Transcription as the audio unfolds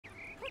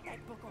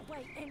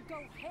away and go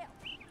help.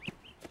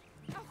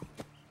 Oh,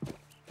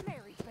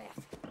 Mary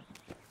Beth.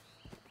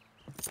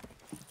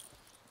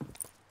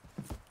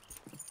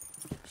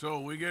 So,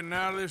 we getting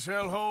out of this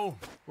hellhole?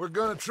 We're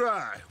gonna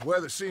try.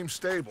 Weather seems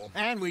stable.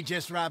 And we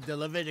just robbed the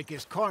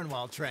Leviticus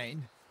Cornwall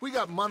train. We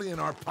got money in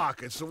our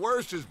pockets. The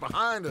worst is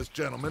behind us,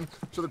 gentlemen.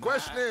 So the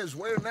question is,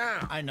 where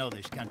now? I know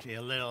this country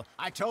a little.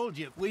 I told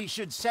you, we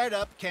should set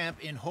up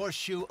camp in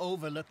Horseshoe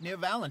Overlook near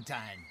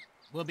Valentine.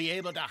 We'll be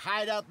able to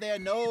hide out there,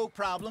 no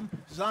problem,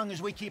 as long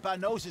as we keep our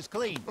noses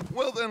clean.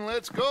 Well, then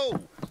let's go.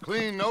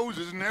 Clean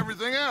noses and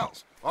everything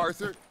else.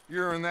 Arthur,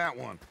 you're in that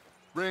one.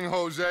 Bring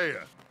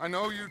Hosea. I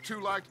know you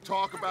two like to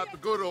talk about the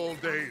good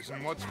old days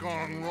and what's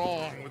gone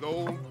wrong with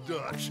old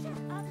Dutch.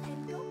 Up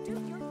and go do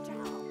your job.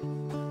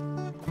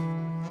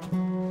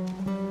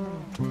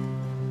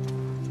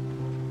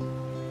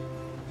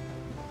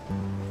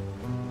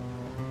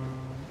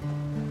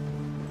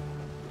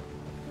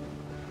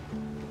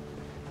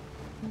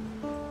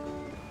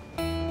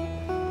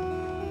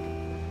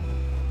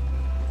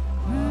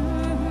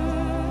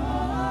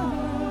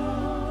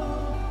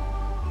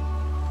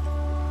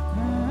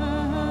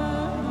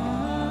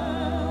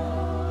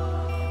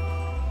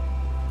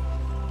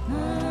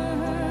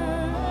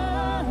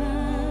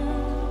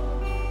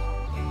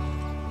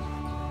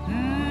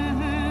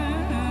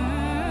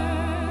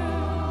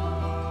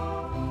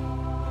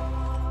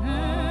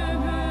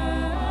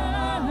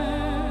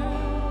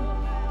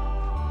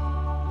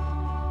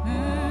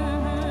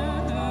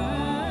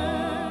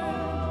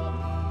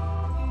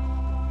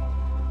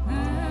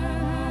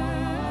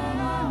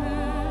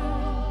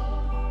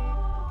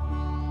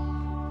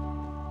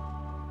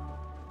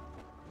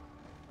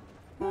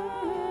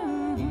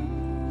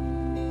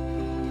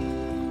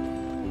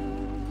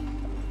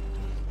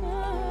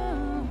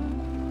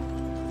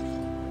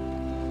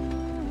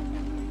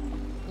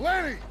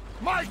 Lenny!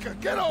 Micah,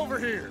 get over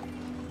here!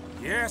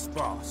 Yes,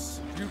 boss.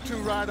 You two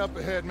ride up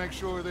ahead, make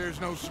sure there's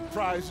no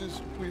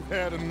surprises. We've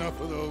had enough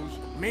of those.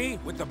 Me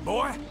with the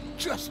boy?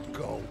 Just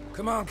go.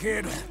 Come on,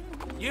 kid.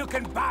 You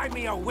can buy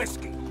me a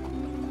whiskey.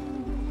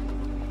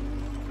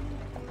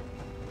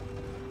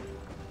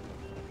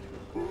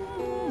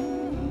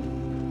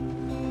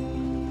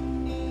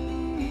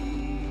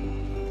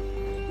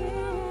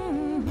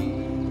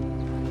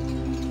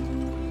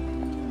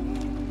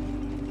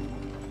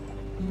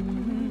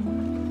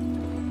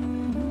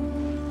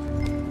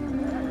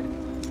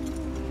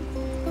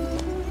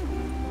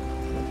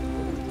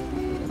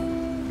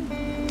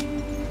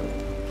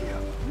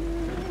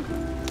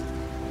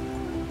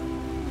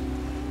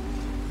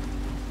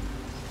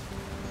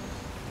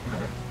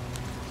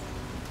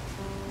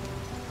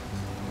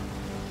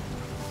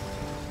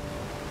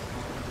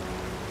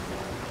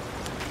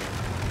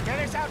 Get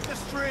us out the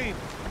stream.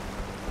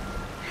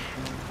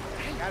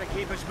 Gotta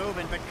keep us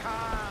moving, but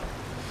calm.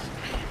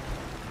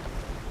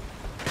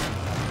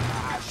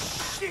 Ah,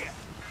 shit!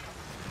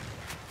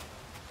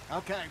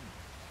 Okay,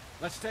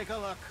 let's take a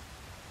look.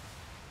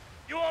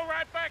 You all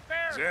right back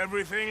there? Does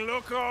everything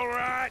look all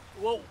right?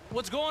 Well,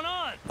 what's going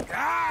on?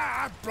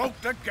 Ah, I broke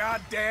the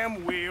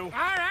goddamn wheel. All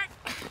right,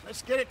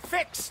 let's get it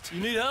fixed.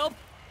 You need help?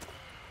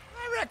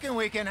 I reckon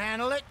we can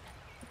handle it.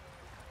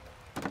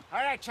 All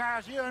right,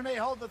 Charles, you and me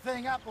hold the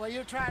thing up while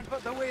you try and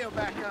put the wheel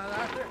back on,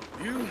 Arthur.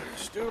 You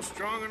still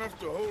strong enough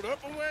to hold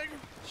up a wagon?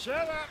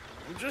 Shut up.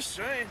 I'm just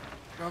saying.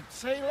 Don't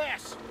say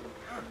less.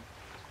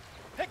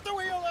 Pick the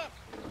wheel up.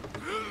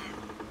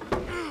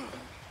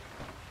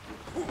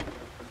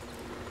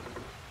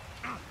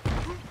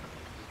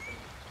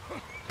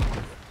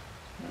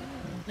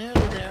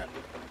 Nearly there.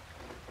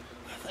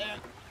 There.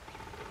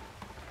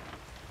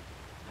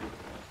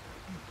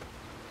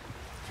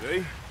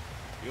 See?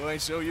 You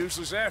ain't so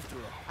useless after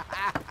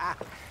all.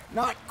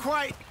 Not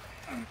quite.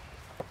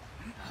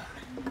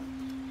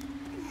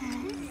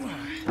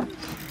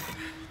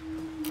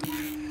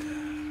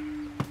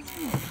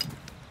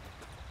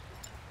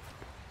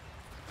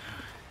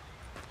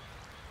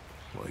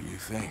 What do you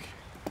think?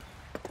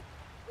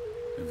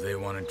 If they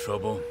wanted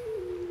trouble,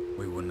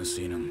 we wouldn't have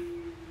seen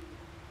them.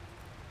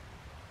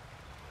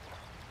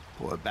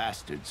 Poor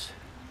bastards.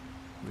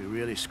 We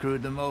really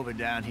screwed them over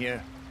down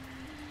here.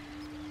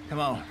 Come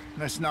on,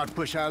 let's not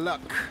push our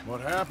luck. What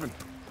happened?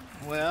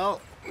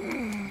 Well,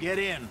 get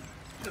in.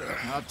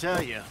 I'll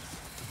tell you.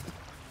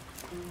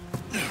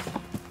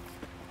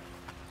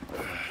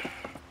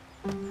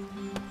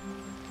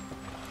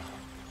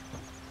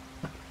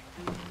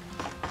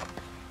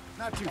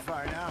 Not too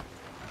far now.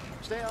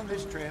 Stay on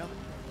this trail.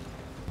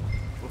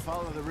 We'll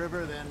follow the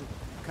river, then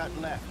cut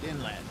left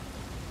inland.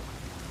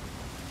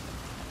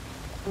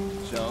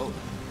 So,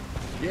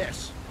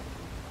 yes,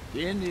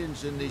 the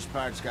Indians in these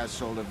parts got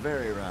sold a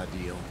very raw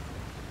deal.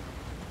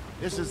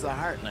 This is the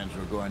heartlands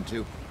we're going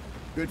to.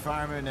 Good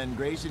farming and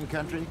grazing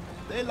country,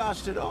 they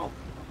lost it all.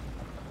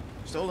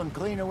 Stolen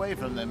clean away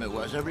from them it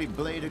was, every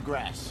blade of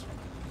grass.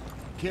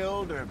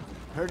 Killed or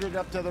herded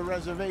up to the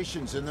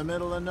reservations in the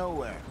middle of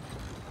nowhere.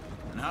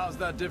 And how's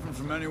that different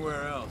from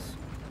anywhere else?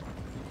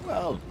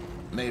 Well,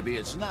 maybe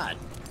it's not.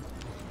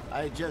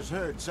 I just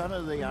heard some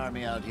of the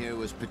army out here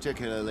was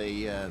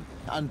particularly,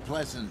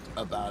 unpleasant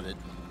about it.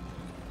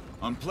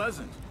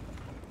 Unpleasant?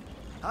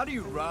 How do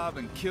you rob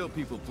and kill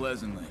people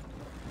pleasantly?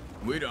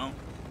 We don't,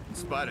 in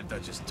spite of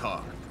Dutch's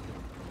talk.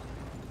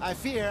 I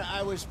fear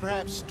I was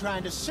perhaps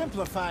trying to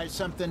simplify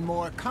something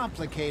more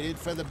complicated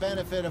for the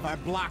benefit of our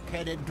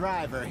block-headed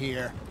driver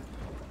here.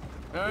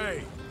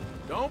 Hey,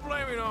 don't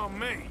blame it on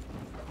me.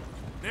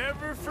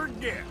 Never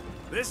forget,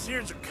 this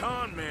here's a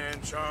con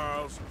man,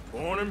 Charles,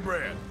 born and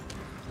bred.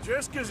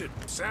 Just 'cause it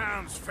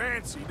sounds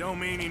fancy don't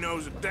mean he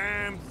knows a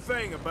damn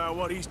thing about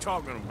what he's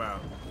talking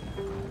about.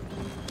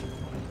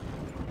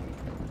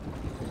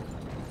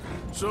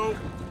 So,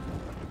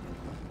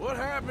 what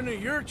happened to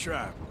your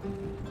tribe?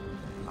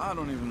 I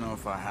don't even know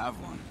if I have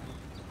one.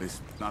 At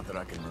least, not that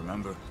I can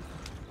remember.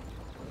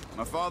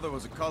 My father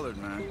was a colored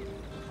man.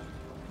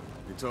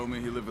 He told me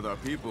he lived with our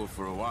people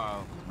for a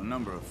while. A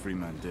number of free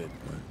men did,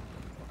 but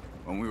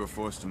when we were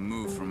forced to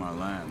move from our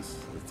lands,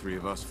 the three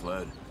of us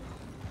fled.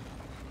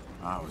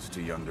 I was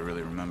too young to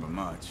really remember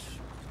much.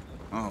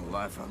 My whole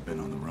life I've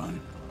been on the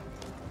run.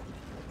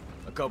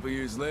 A couple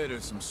years later,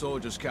 some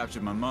soldiers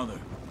captured my mother.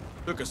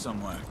 Took her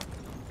somewhere.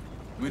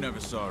 We never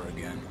saw her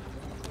again.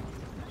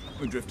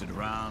 We drifted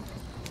around.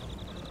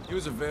 He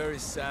was a very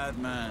sad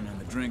man, and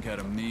the drink had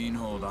a mean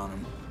hold on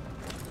him.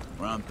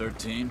 Around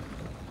 13,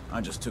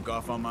 I just took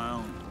off on my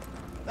own.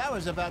 That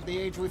was about the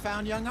age we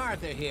found young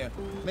Arthur here.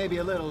 Maybe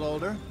a little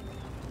older.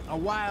 A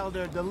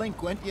wilder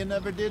delinquent you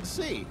never did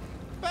see.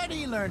 But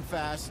he learned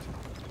fast.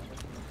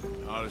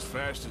 Not as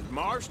fast as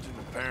Marston,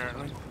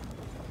 apparently.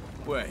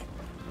 Wait,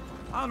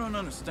 I don't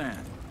understand.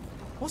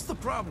 What's the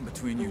problem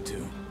between you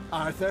two?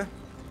 Arthur?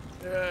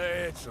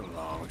 It's a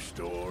long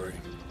story.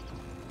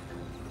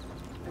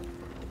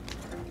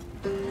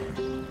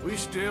 We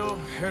still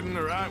heading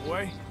the right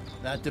way?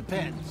 That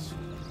depends.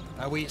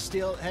 Are we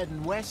still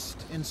heading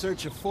west in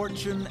search of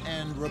fortune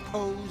and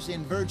repose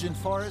in virgin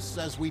forests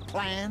as we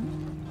planned?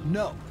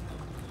 No.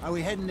 Are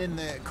we heading in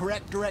the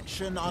correct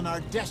direction on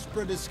our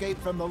desperate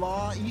escape from the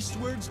law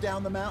eastwards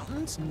down the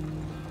mountains?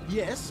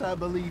 Yes, I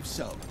believe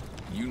so.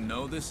 You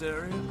know this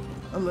area?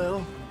 A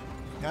little.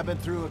 I've been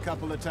through a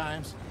couple of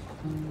times.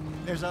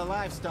 There's a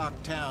livestock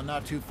town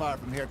not too far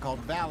from here called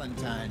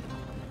Valentine.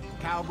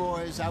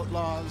 Cowboys,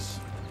 outlaws,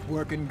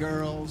 working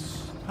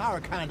girls,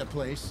 our kind of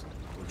place.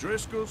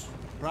 Driscoll's?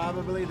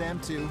 Probably them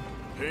too.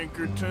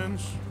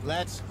 Pinkertons?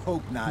 Let's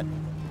hope not.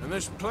 And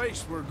this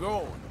place we're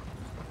going.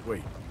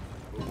 Wait,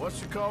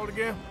 what's it called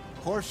again?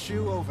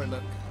 Horseshoe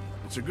Overlook.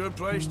 It's a good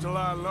place to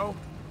lie low?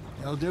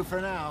 It'll do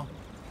for now.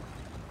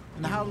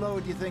 And how low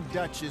do you think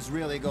Dutch is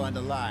really going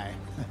to lie?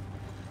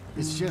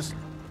 It's just,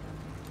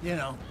 you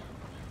know,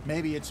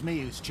 maybe it's me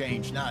who's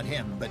changed, not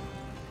him, but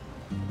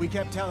we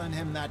kept telling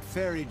him that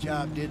ferry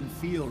job didn't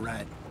feel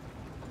right.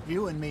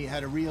 You and me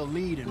had a real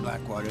lead in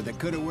Blackwater that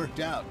could have worked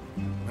out.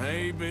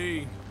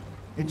 Maybe.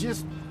 It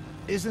just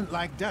isn't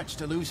like Dutch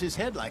to lose his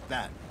head like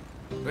that.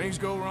 Things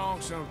go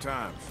wrong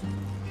sometimes.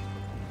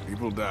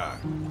 People die.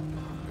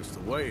 It's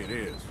the way it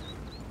is.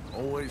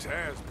 Always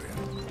has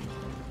been.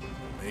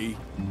 Me,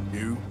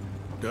 you,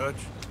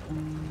 Dutch.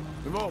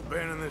 We've all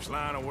been in this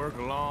line of work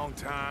a long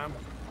time.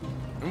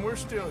 And we're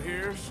still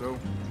here, so...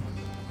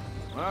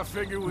 I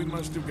figure we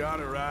must have got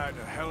it right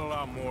a hell of a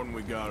lot more than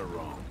we got it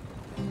wrong.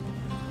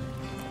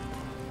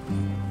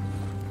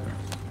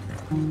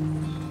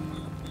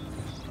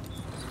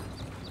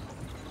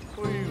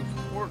 What are you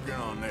working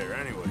on there,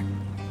 anyway?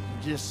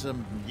 Just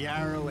some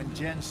yarrow and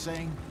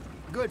ginseng.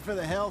 Good for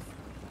the health.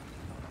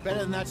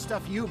 Better than that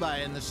stuff you buy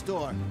in the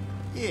store.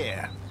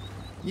 Yeah,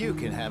 you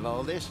can have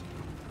all this.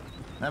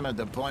 I'm at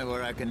the point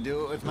where I can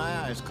do it with my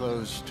eyes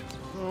closed.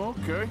 Oh,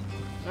 okay.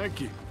 Thank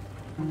you.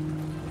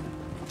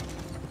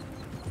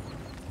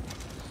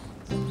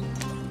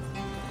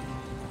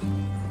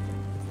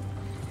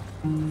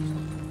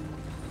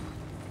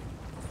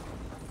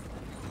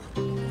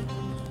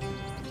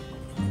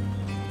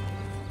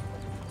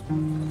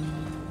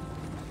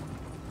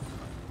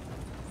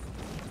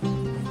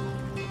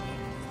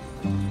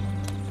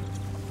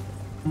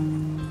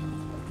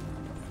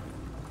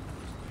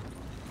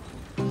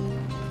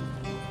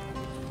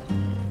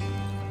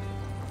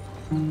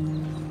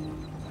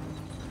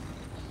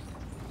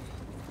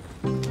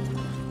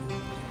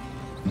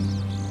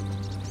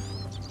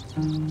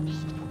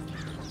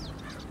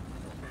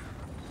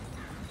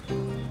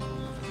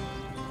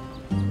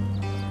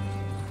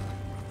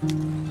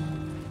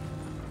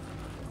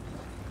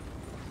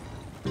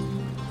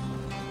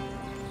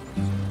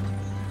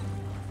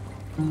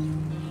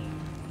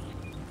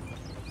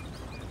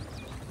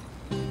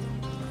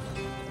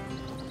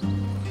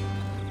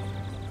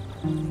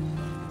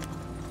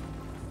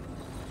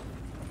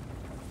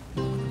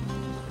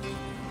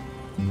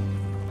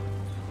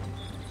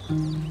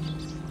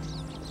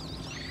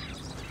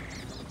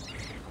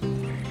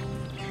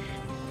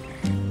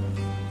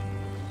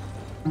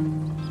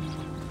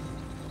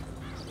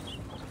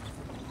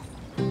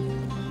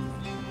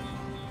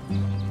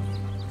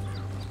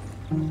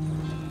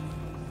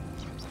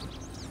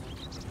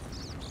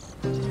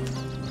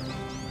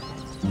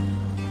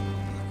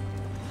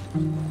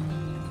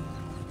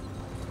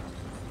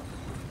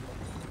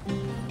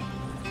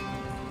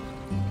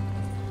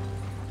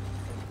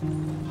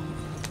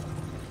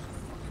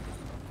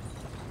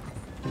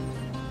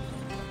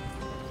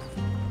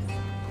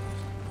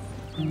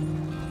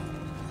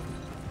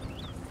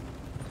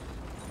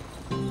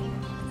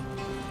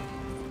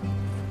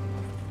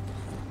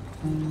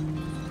 There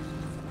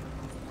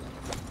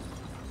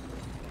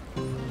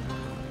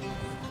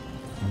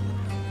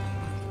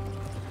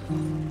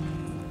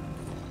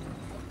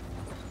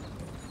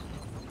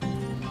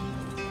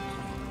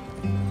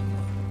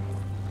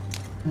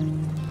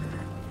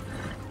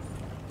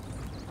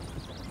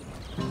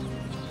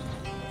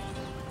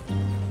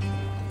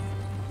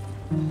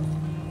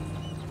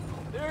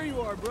you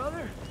are,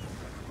 brother.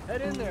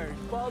 Head in there and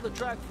follow the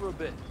track for a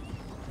bit.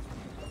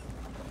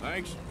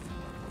 Thanks.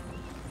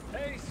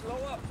 Hey, slow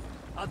up.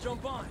 I'll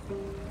jump on.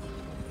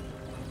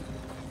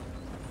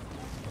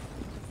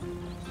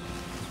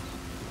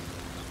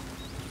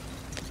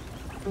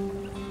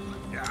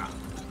 Yeah.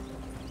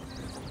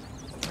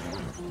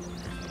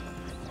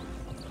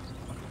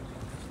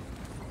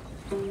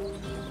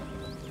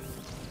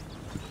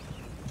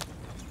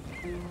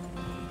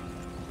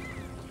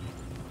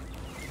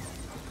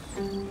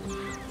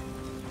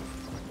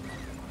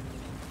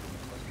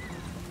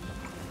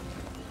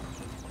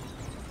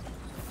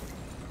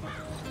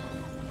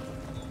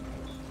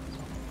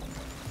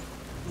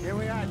 Here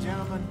we are,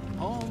 gentlemen.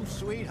 Home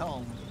sweet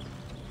home.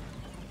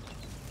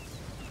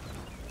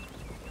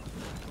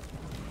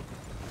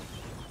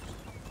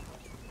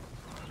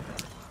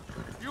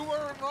 You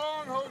weren't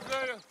wrong,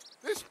 Hosea.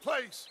 This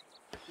place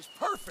is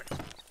perfect.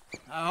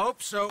 I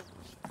hope so.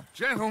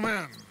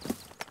 Gentlemen,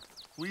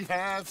 we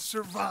have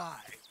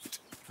survived.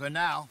 For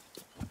now.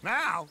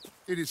 Now,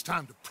 it is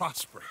time to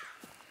prosper.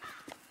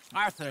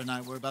 Arthur and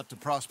I were about to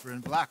prosper in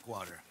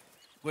Blackwater.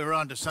 We were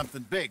onto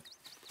something big.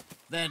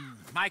 Then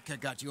Micah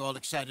got you all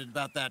excited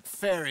about that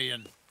ferry,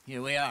 and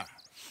here we are.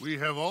 We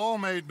have all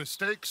made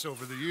mistakes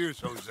over the years,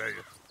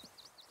 Hosea.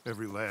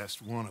 Every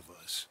last one of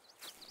us.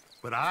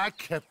 But I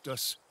kept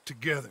us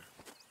together.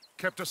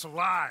 Kept us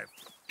alive.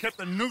 Kept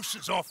the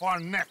nooses off our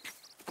neck.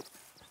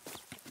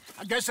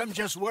 I guess I'm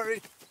just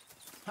worried.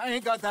 I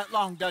ain't got that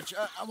long, Dutch.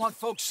 I want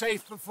folks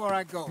safe before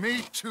I go.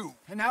 Me too.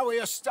 And now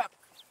we are stuck,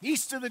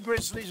 east of the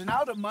Grizzlies and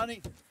out of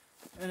money,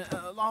 and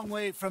a long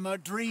way from our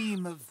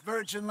dream of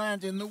virgin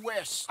land in the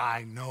west.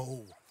 I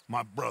know,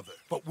 my brother,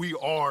 but we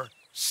are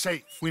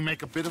safe. We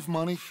make a bit of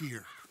money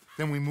here,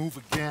 then we move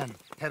again,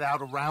 head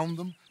out around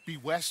them, be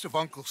west of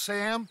Uncle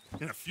Sam,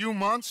 in a few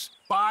months,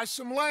 buy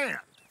some land.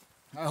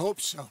 I hope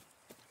so.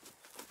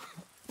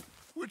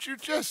 Would you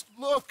just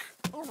look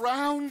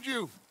around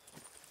you?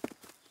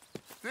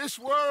 This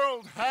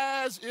world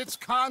has its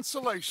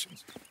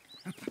consolations.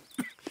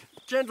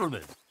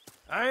 Gentlemen,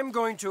 I'm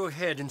going to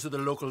head into the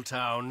local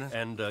town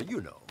and,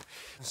 you know,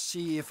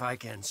 see if I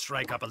can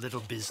strike up a little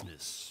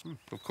business.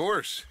 Of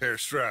course, Herr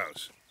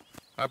Strauss.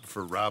 I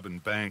prefer robbing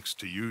banks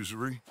to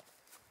usury.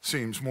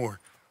 Seems more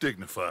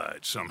dignified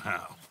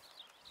somehow.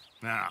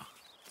 Now,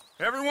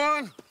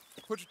 everyone,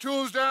 put your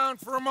tools down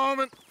for a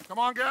moment. Come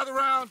on, gather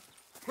round.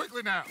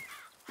 Quickly now.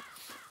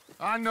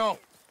 I know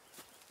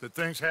that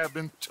things have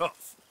been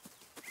tough,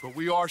 but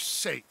we are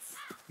safe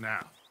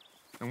now,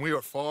 and we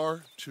are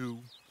far too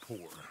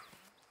poor.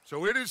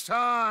 So it is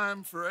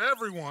time for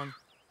everyone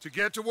to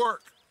get to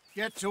work.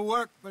 Get to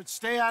work, but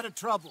stay out of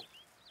trouble.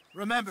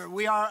 Remember,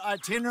 we are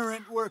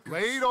itinerant workers.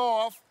 Laid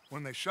off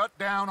when they shut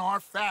down our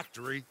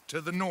factory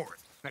to the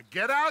north. Now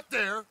get out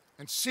there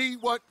and see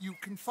what you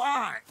can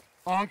find.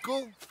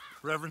 Uncle,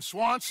 Reverend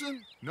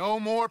Swanson, no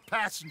more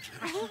passengers.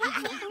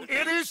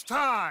 It is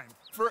time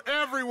for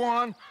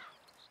everyone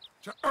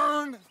to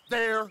earn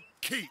their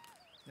keep.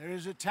 There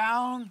is a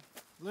town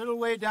a little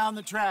way down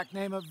the track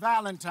named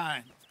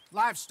Valentine.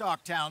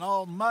 Livestock town,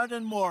 all mud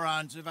and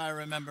morons, if I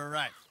remember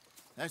right.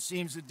 That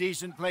seems a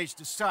decent place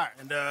to start.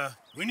 And,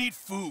 we need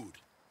food.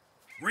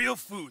 Real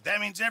food. That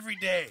means every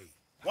day.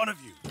 One of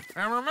you.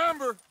 And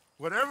remember,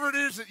 whatever it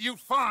is that you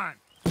find,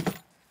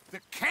 the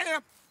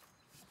camp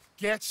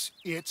gets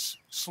its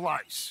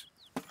slice.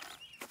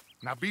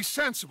 Now be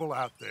sensible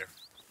out there.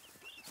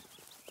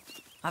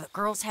 Now, the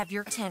girls have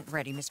your tent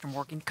ready, Mr.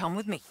 Morgan. Come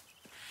with me.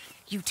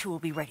 You two will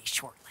be ready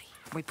shortly.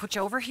 We put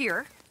you over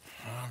here.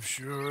 I'm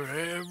sure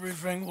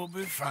everything will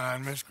be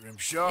fine, Miss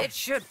Grimshaw. It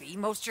should be.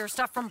 Most of your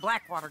stuff from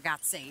Blackwater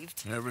got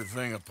saved.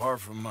 Everything apart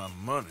from my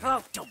money.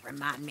 Oh, don't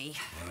remind me.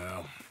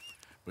 Well,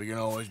 we can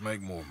always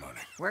make more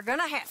money. We're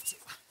gonna have to.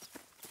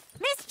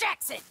 Miss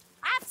Jackson,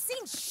 I've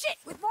seen shit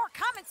with more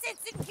common sense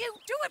than you.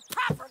 Do it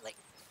properly.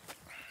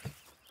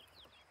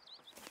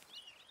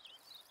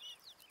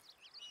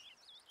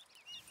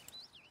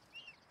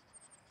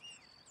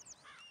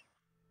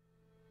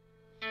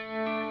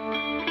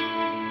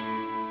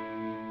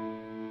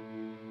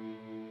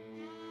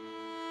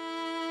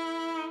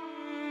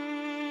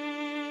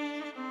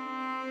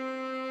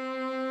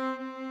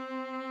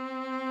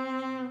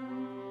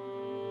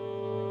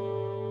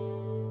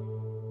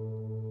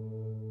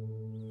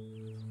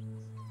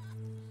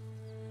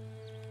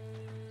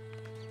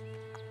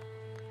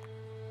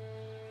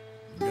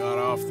 Got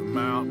off the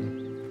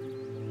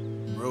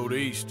mountain, rode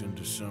east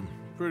into some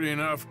pretty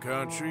enough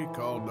country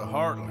called the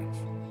Heartlands.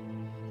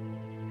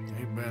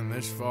 Ain't been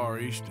this far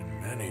east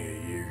in many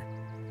a year.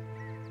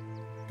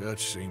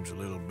 Dutch seems a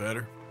little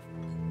better.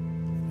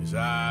 His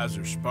eyes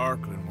are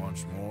sparkling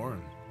once more,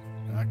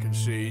 and I can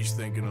see he's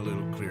thinking a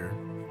little clearer.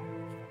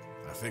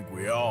 I think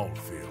we all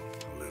feel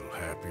a little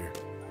happier.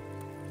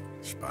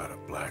 In spite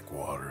of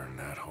Blackwater and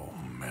that whole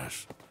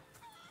mess.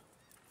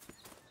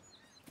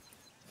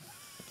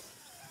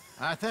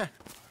 Arthur?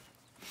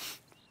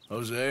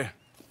 Jose?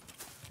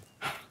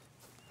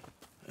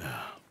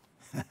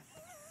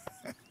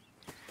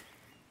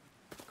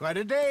 Quite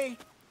a day.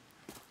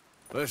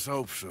 Let's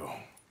hope so.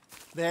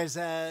 There's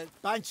a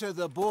bunch of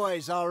the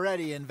boys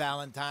already in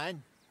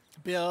Valentine.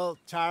 Bill,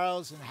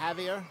 Charles, and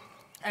Javier.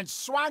 And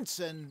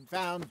Swanson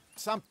found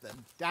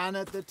something down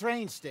at the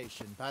train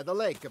station by the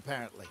lake,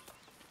 apparently.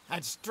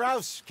 And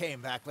Strauss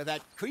came back with that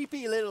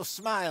creepy little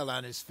smile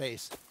on his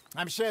face.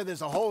 I'm sure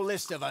there's a whole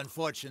list of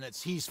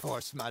unfortunates he's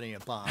forced money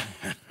upon.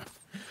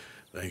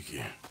 Thank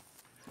you.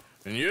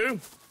 And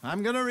you?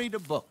 I'm gonna read a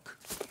book.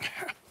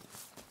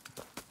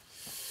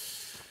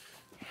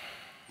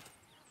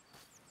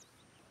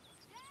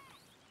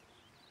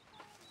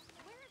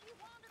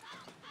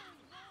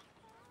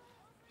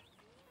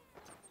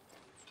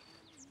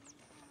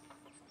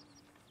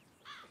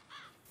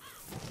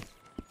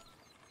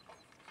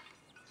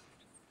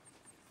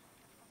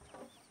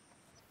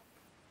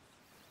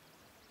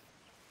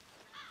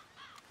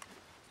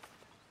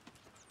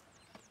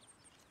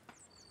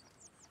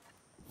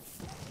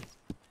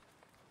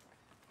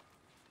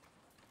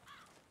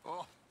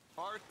 Oh,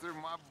 Arthur,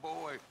 my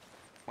boy.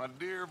 My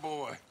dear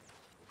boy.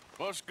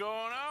 What's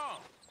going on?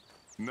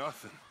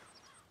 Nothing.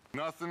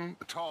 Nothing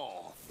at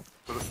all.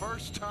 For the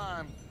first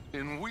time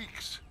in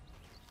weeks,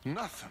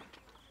 nothing.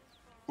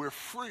 We're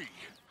free.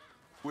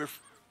 We're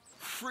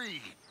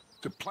free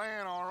to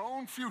plan our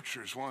own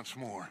futures once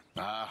more.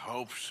 I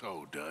hope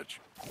so, Dutch.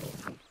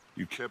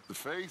 You kept the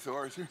faith,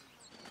 Arthur.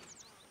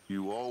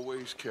 You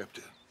always kept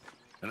it.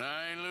 And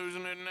I ain't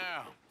losing it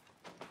now.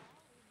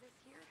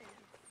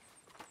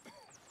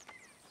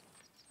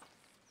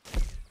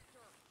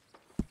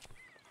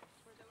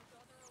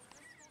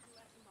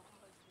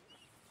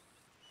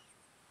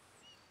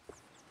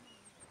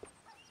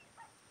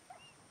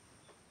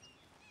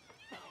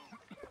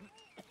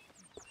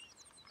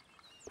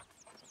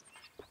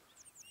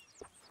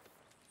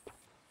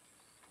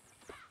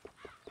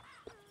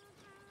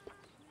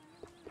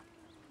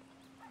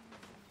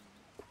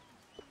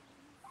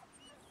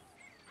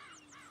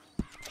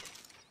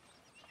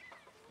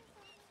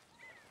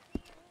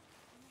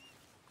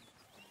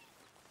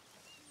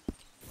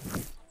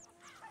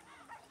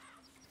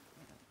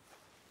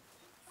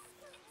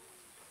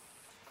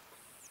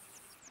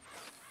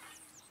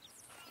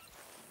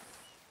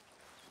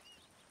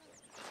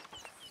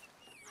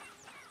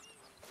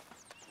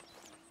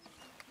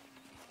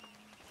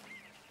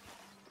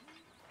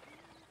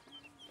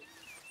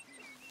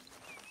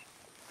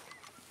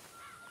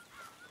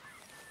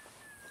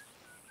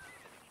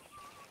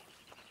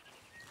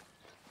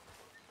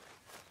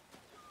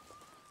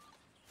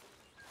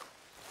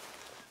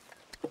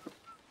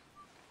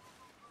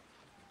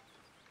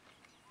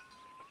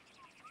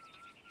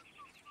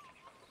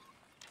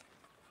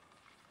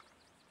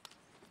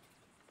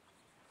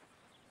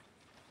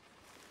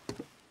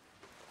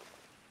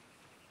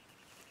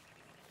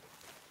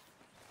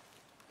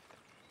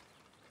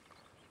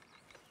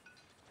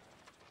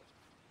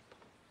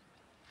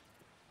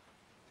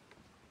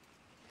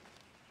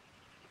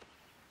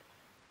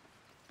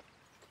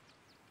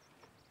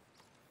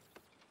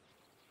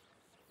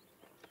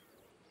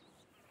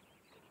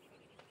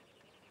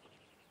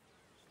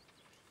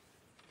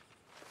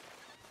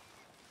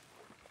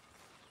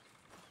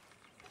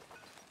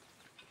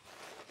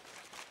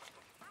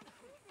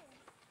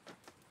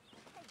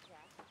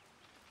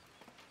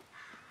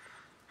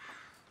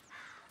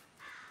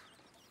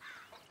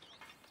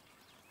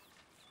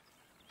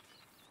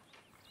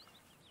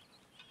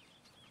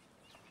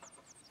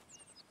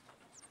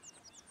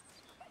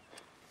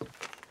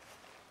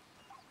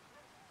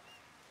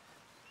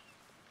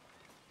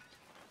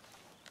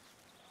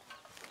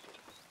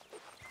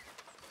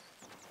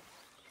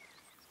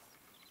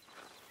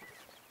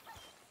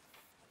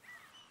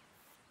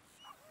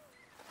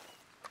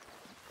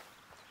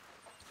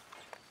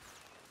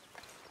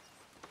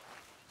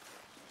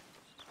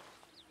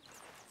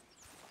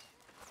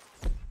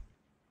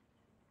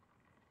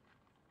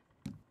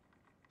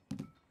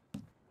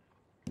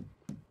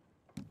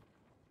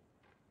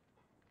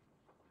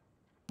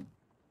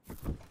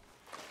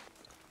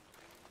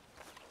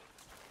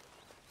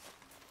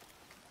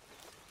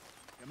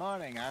 Good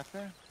morning,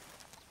 Arthur.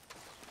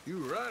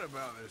 You were right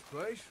about this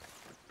place.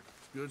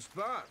 It's a good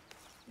spot.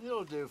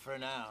 You'll do for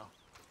now.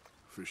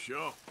 For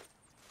sure.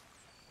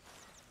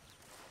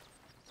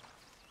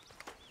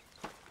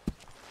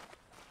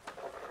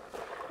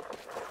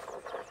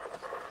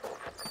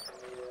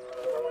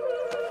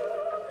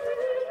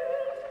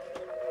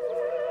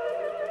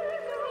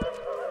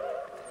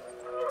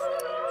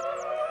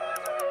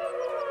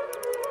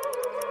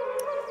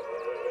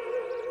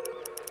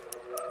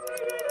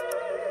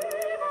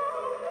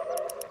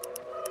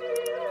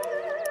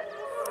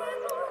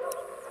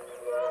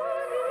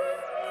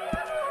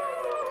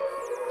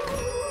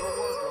 Good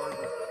work,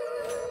 Arthur.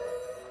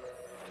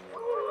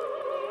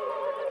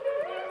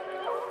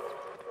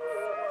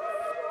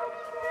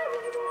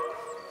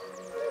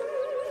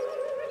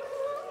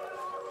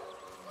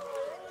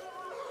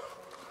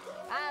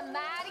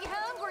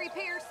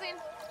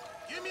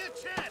 Give me a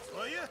chance,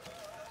 will you?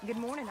 Good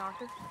morning,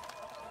 Arthur.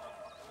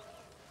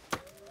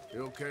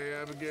 You okay,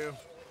 Abigail?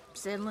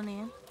 Settling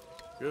in?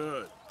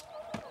 Good.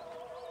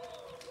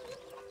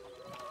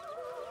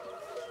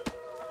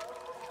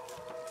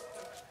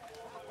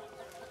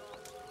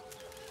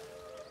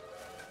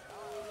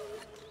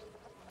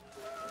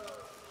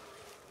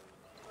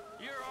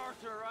 You're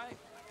Arthur, right?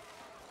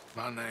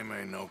 My name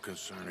ain't no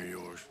concern of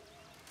yours.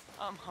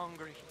 I'm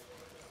hungry.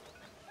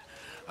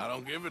 I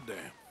don't give a damn.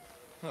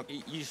 Look,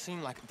 you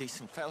seem like a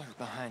decent feller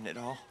behind it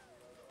all.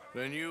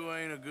 Then you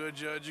ain't a good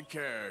judge of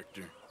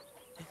character.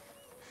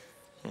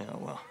 Yeah,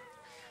 well,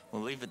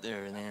 we'll leave it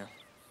there then.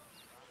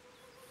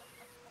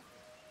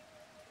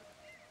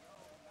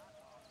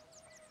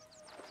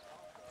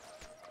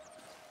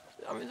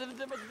 I mean, there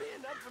must be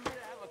enough for me to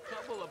have a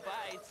couple of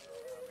bites.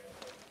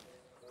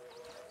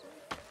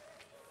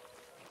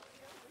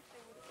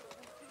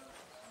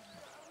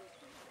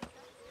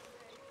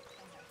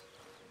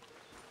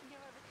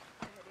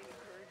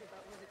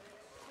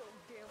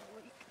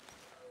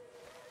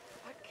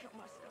 I'd kill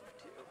myself,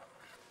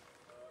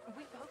 too.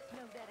 We both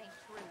know that ain't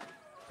true.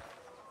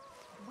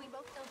 We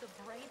both know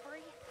the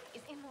bravery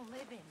is in the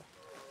living.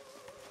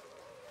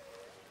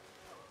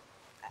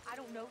 I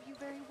don't know you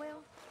very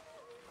well,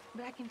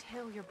 but I can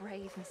tell you're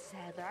brave, Mrs.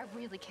 Adler. I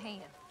really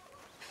can.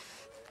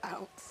 I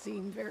don't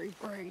seem very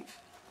brave.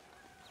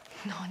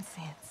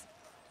 Nonsense.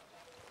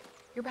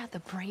 You're about the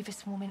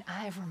bravest woman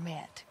I ever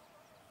met.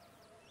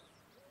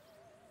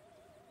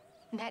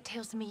 And that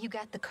tells me you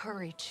got the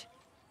courage.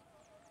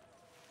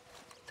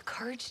 The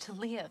courage to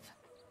live.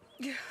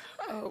 Yeah,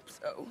 I hope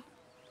so.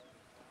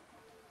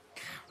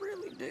 I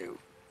really do.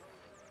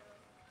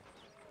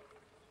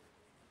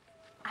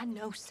 I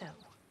know so.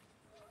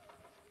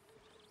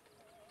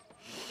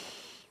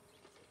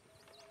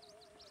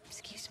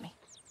 Excuse me.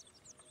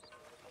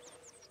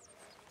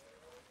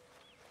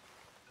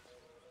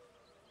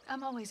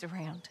 I'm always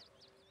around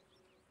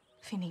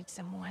if you need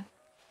someone.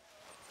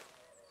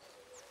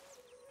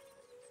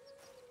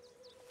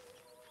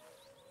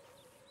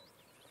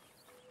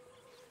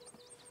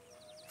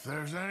 If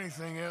there's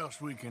anything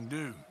else we can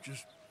do,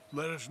 just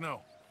let us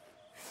know.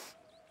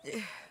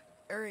 Yeah,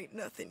 there ain't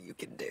nothing you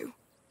can do.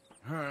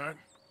 All right.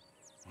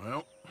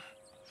 Well,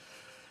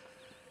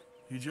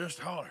 you just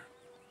holler.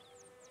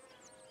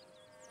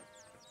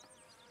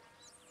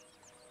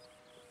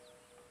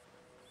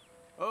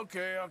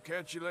 Okay, I'll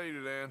catch you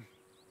later then.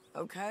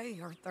 Okay,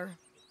 Arthur.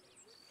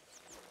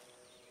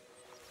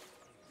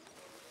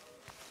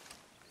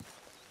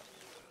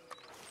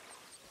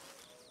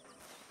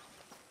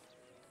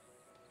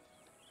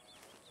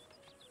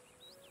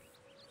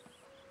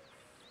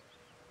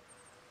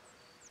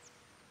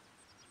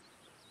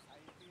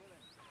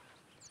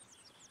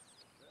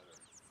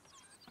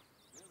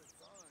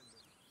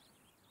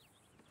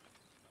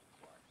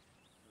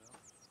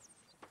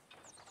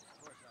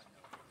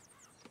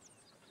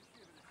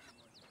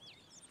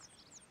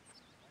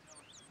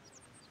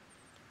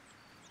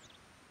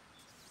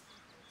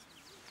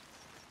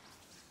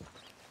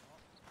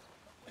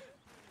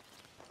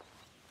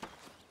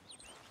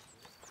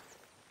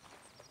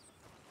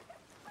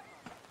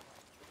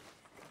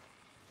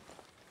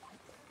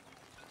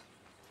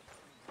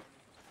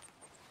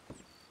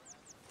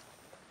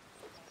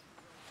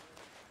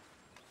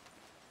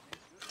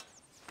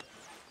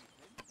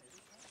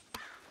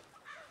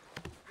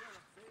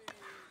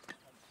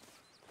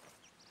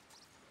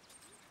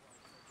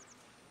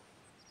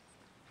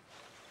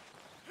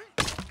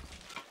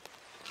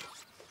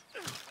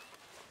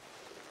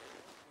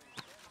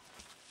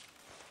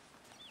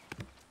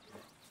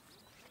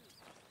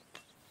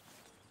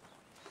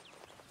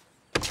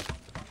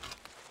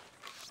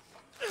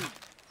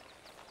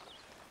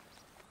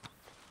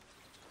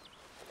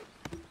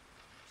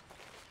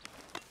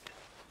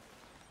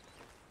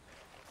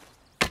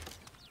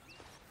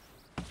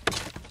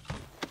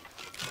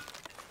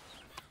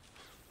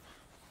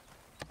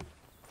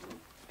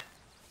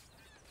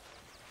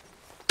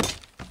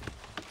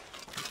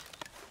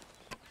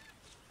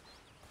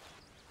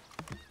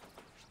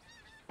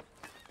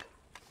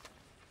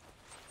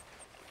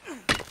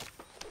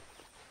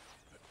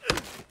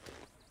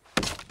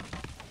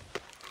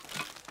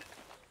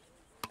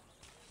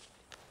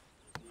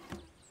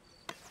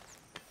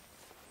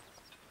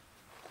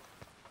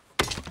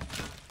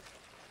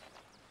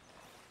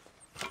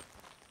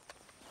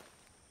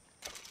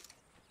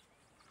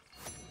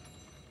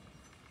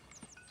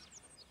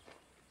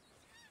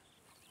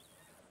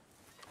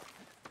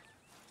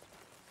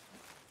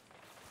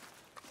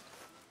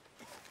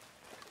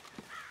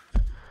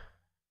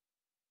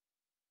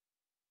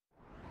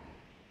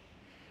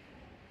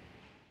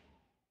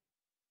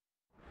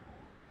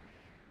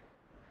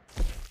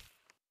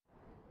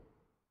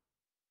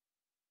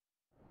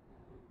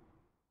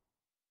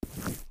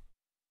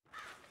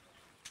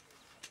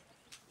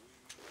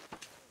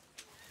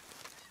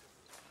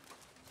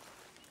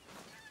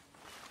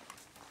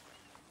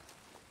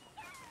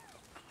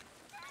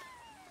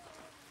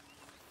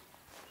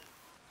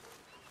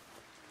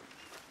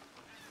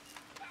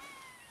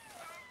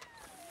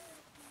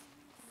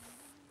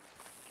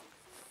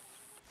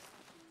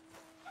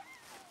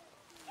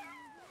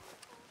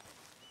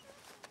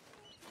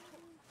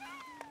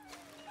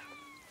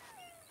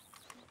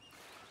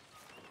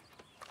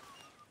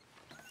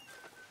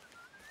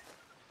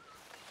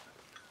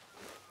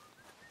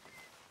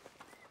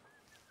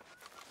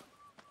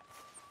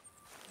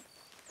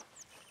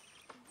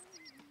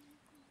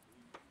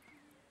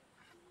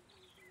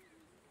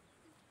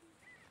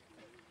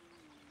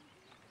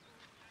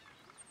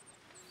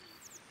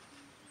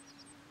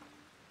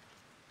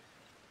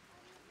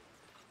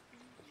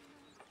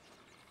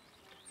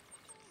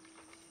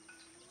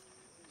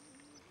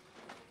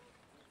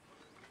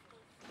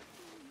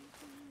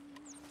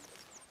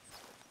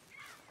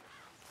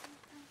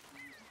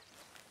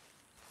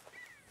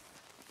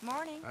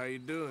 morning. How you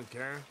doing,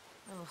 Karen?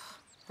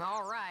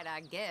 All right,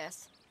 I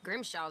guess.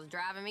 Grimshaw's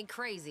driving me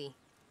crazy.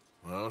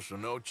 Well, so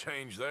no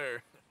change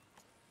there.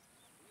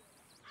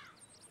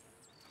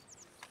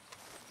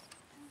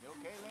 You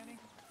okay, Lenny?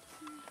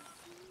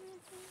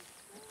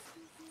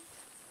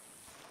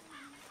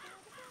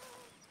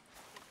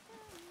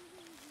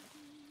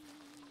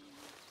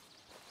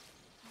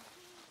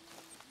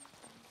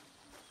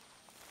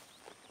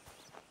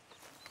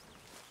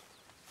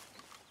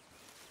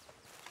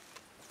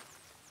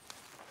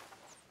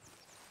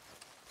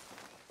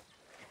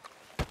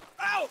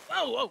 Ow!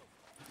 Oh, oh!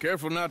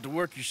 Careful not to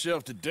work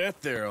yourself to death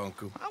there,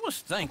 Uncle. I was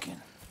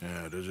thinking.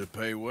 Yeah, does it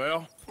pay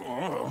well?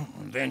 Oh,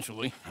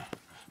 eventually.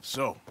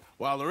 So,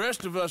 while the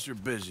rest of us are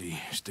busy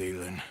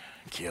stealing,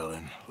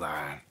 killing,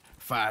 lying,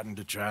 fighting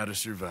to try to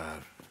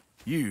survive,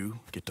 you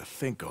get to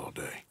think all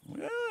day.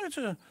 Well, it's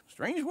a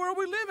strange world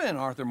we live in,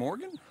 Arthur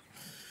Morgan.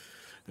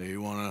 Do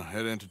you want to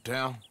head into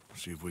town?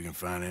 See if we can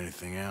find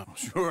anything out?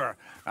 Sure.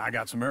 I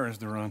got some errands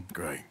to run.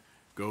 Great.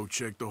 Go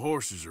check the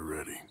horses are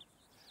ready.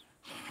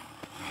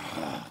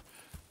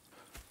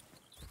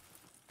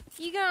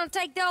 You gonna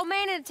take the old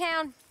man into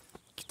town?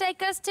 You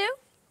take us too?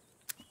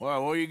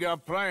 Well, what you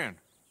got planned?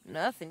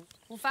 Nothing.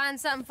 We'll find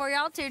something for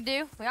y'all to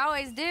do. We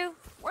always do.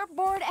 We're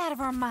bored out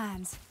of our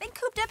minds. Been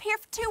cooped up here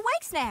for 2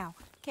 weeks now.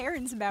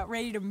 Karen's about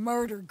ready to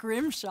murder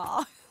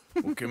Grimshaw.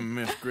 Well, can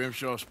Miss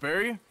Grimshaw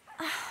spare you?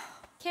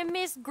 Can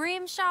Miss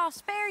Grimshaw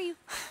spare you?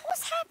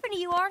 What's happened to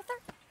you, Arthur?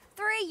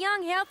 3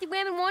 young, healthy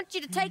women want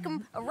you to take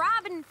them a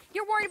robbing.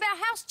 You're worried about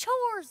house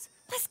chores.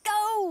 Let's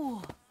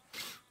go.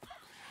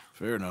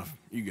 Fair enough.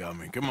 You got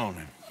me. Come on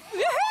then.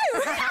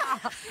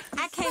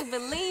 I can't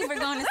believe we're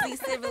going to see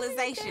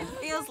civilization.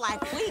 Feels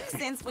like weeks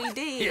since we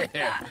did.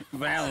 Yeah,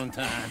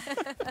 Valentine.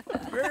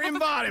 Very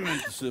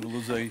embodiment of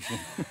civilization.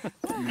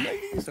 You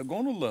ladies are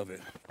gonna love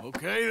it.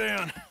 Okay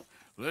then.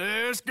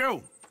 Let's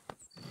go.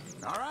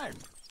 All right.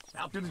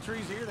 Out through the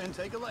trees here, then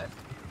take a left.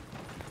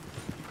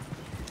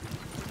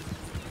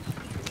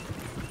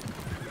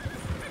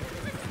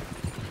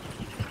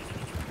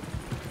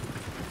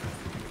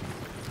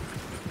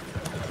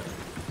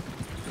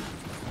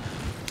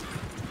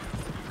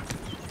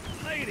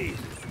 Ladies,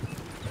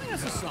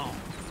 that's a song.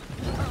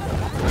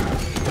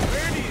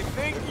 Where do you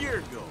think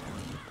you're going?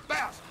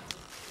 Bounce!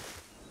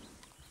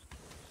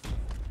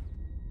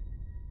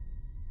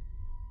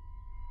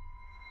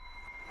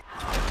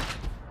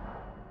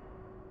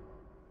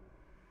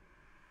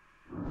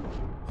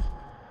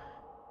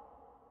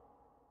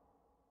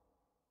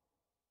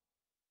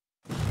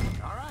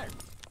 All right.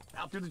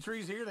 Out through the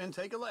trees here, then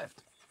take a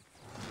left.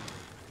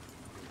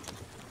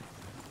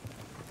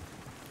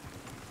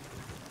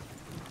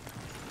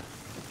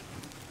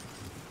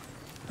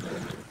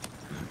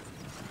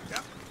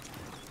 Yep.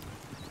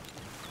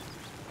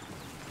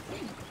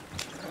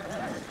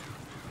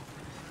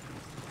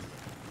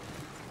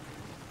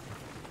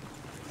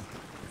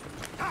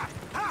 Ha!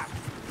 Ha!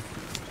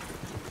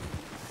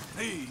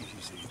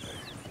 Easy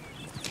there.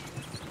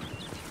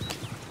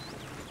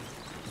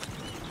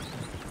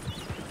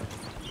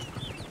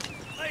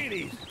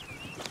 Ladies,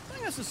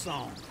 sing us a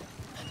song.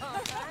 I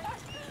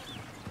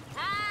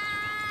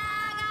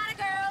got a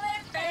girl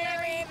in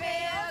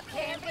Berryville.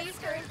 Can't be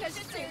screwed because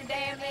she's too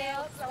damn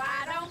ill. So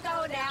I don't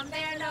go down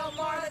there no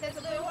more. But there's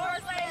a blue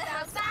horse waiting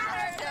outside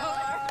her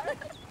door.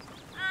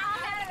 I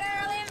had a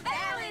girl in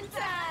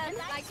Valentine.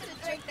 Likes to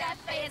drink that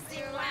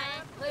fancy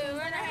wine. Blue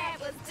and her hat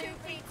was 2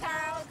 feet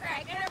tall.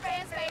 Cracking her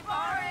pants, paid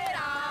for it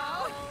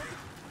all.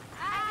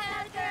 I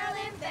had a girl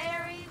in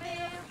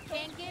Berryville.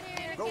 Can't get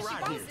her Go because she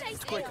right won't here. stay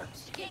It's still. quicker.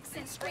 She kicks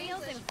and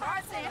squeals and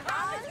farts and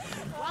hollers.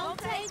 Won't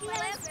take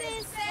less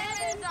than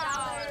 $7.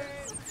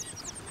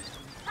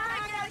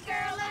 I got a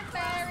girl in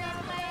Berryville.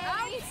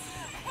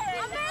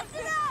 I messed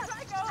it up.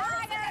 I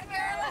got a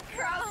girl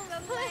across the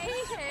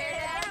lane. Hair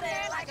down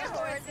there like a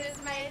horse is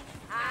made.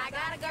 I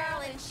got a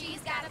girl and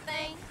she's got a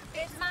thing.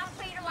 Fits my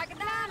feet are like a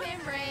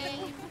diamond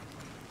ring.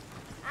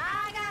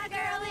 I got a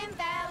girl in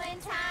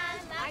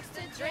Valentine. Likes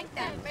to drink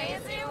that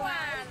fancy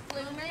wine.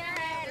 Bloom in her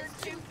hat is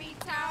 2 feet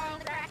tall.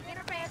 Crack in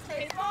her pants,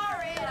 pay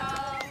for it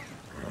all.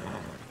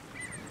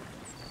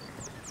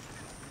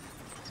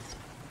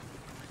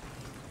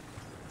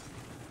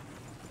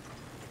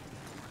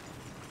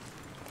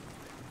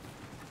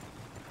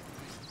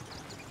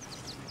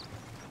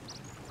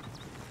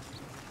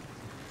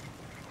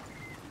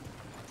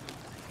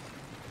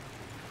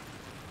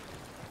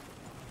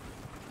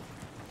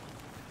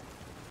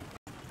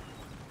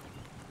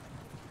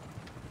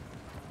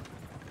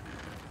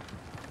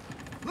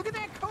 Look at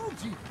that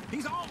coach.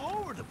 He's all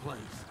over the place.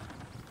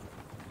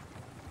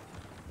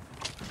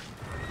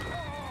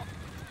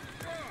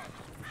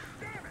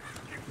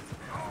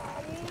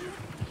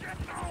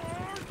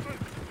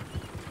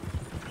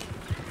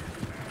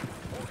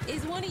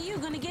 Is one of you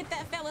gonna get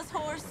that fella's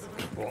horse?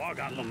 Oh, I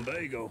got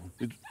lumbago.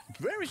 It's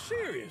very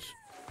serious.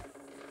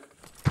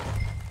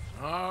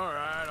 All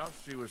right, I'll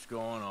see what's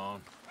going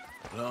on.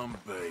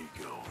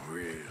 Lumbago,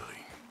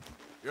 really?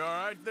 You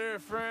all right there,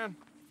 friend?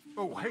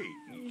 Oh, hey,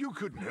 you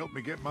couldn't help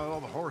me get my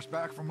other horse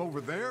back from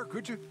over there,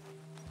 could you?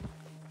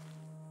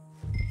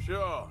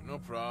 Sure, no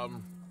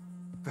problem.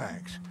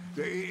 Thanks.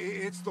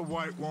 It's the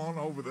white one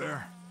over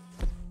there.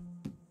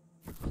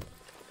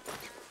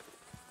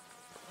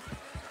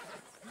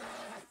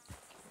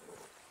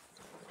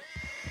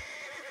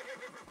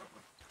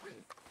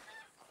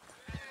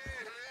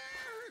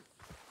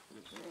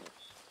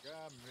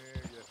 Come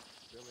here, you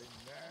silly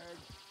nag.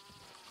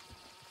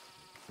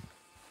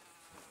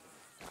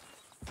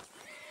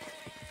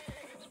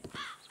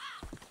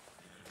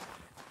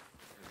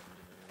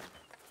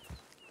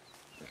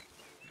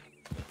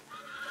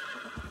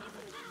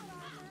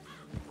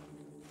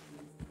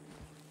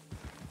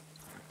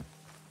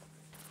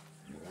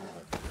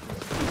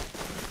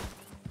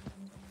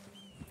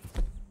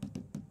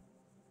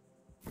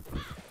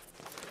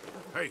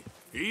 Hey,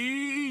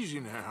 easy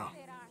now.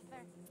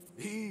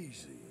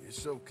 Easy,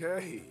 it's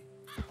okay.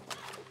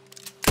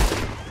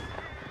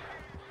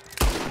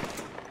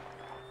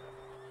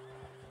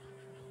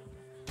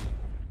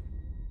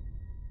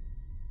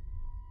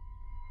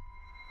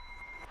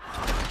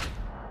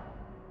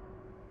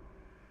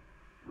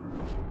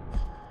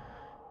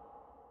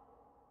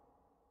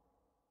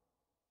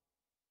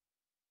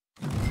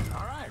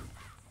 All right,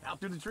 out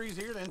through the trees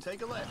here, then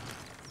take a left.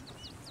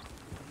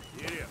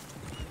 Yeah.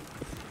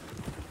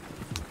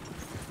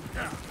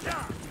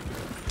 Yeah.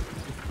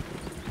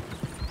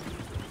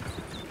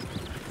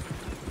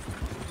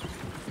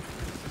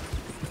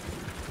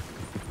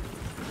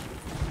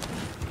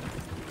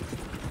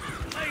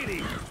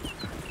 Lady,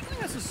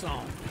 sing us a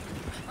song.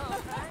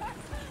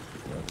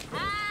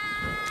 I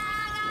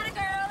got a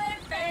girl in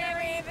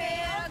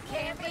Ferryville.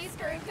 Can't be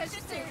screwed 'cause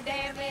she's too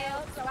damn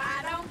ill. So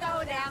I don't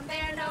go down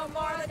there no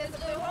more. But there's a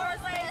blue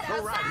horse laid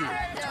Go right outside here.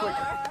 her It's door.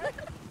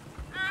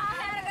 I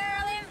had a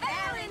girl in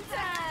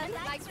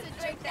Valentine. Likes to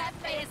drink that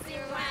fancy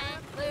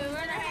wine. Blue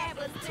and her hat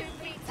was 2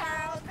 feet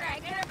tall.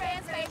 Cracking her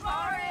pants paid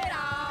for it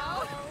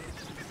all.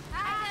 I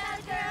got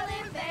a girl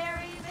in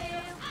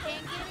Berryville.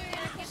 Can't get her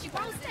in 'cause she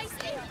won't stay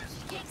still.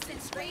 She kicks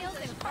and squeals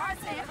and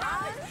farts and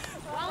hollers.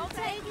 Won't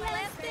take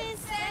less than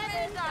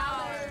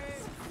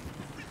 $7.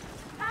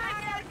 I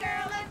got a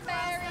girl in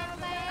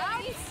Berryville.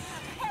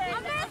 I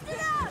messed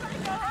it up.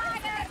 I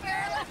got a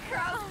girl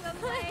across the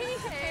plain.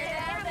 Hair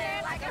down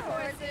there like a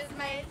horse is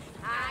made.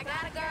 I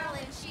got a girl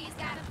and she's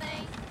got a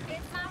thing.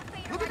 It's my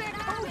feet. Look at that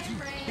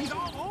Koji. He's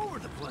all over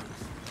the place.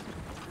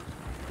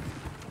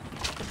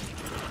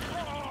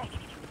 Oh,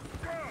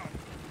 God!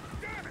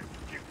 Damn it!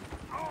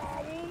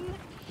 Oh,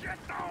 shit,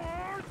 the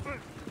horse!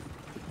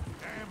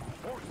 Damn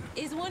horses!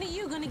 Is one of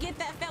you gonna get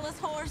that fella's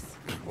horse?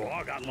 Well,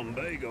 I got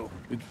lumbago.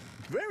 It's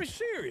very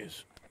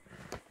serious.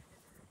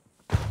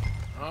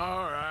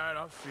 All right,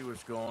 I'll see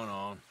what's going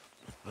on.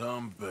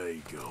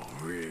 Lumbago,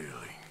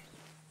 really?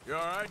 You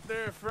all right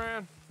there,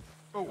 friend?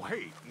 Oh,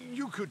 hey,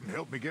 you couldn't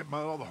help me get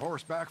my other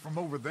horse back from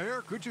over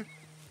there, could you?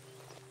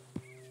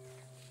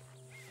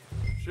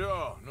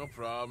 Sure, no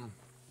problem.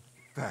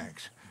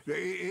 Thanks.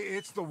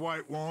 It's the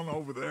white one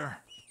over there.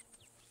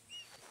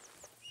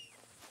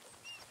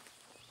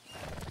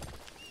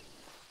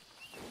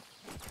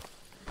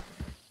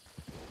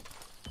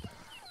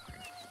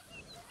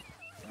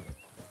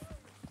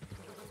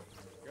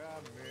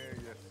 Come here,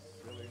 you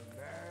silly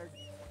nag.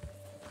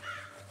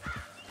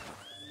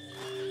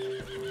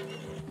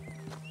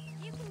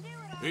 You can do it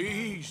all.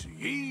 Easy,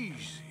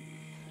 easy.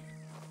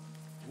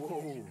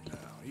 Whoa,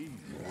 now, easy,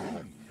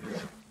 easy.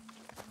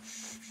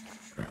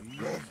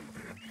 Easy.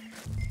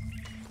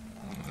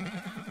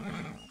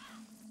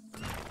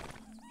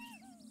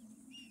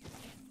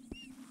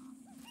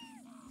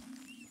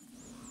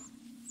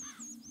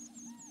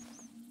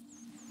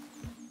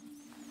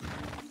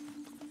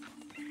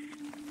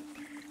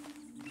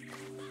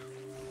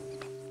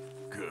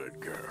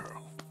 Good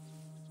girl.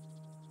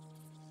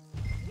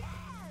 Yeah,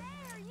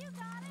 there, you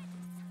got it.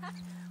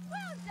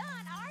 Well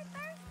done,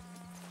 Arthur.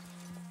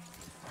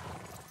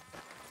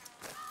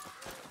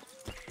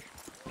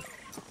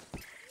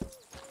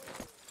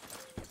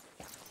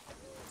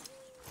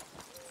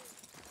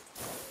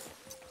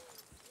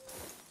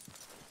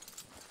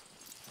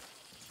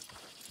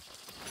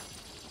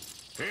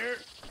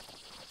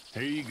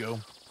 Here you go.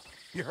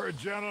 You're a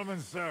gentleman,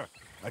 sir.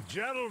 A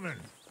gentleman.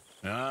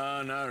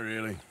 No, not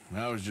really.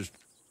 I was just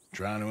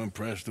trying to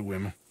impress the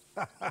women.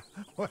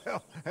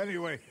 Well,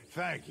 anyway,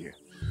 thank you.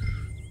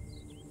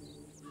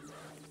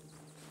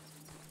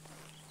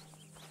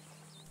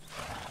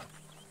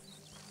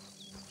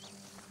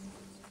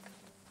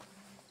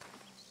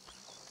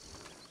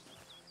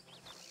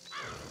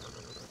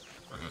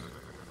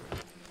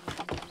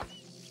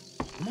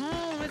 Come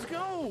on, let's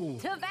go.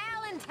 To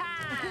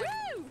Valentine.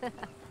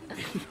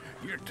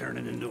 You're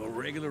turning into a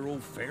regular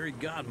old fairy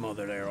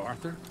godmother there,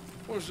 Arthur.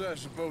 What's that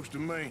supposed to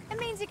mean? It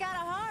means you got a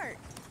heart.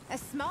 A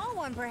small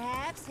one,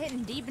 perhaps,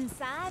 hidden deep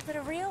inside, but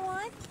a real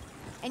one.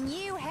 And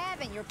you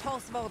haven't, you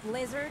repulsive old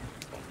lizard.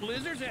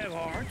 Lizards have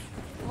hearts.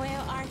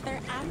 Well, Arthur,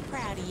 I'm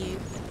proud of you.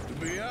 To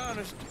be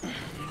honest,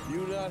 if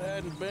you lot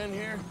hadn't been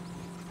here,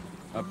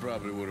 I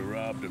probably would have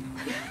robbed him.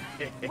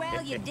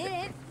 Well, you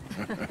didn't.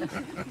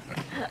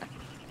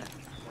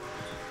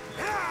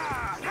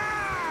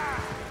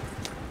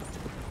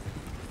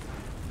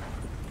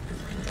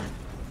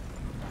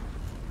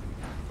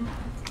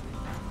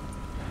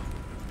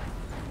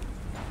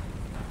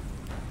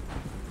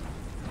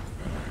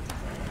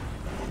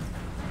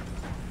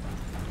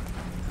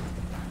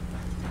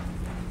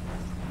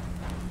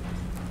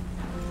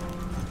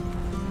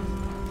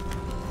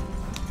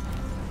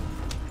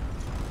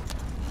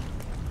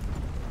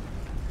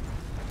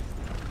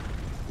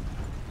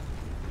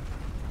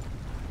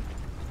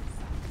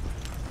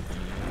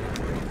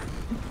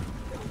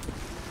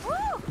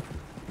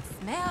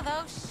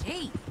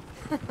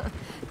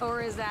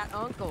 Or is that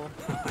Uncle?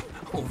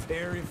 Oh,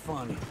 very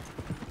funny.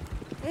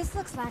 This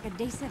looks like a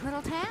decent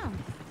little town.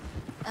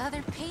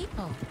 Other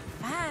people,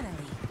 finally.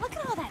 Look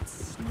at all that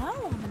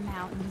snow on the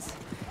mountains.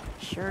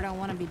 Sure don't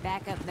want to be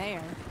back up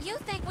there. You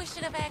think we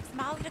should have asked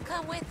Molly to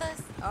come with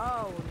us?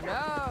 Oh,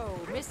 no.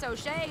 Miss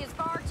O'Shea is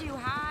far too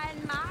high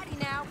and mighty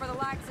now for the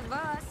likes of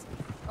us.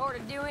 Or to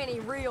do any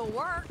real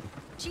work.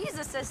 She's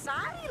a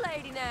society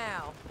lady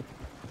now.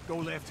 Go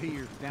left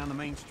here, down the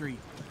main street.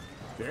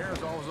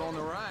 Bear's always on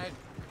the right.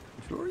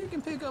 Sure you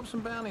can pick up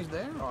some bounties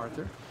there,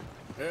 Arthur.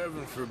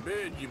 Heaven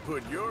forbid you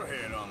put your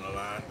head on the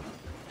line.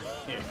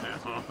 Yeah,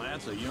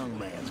 that's a young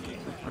man's game.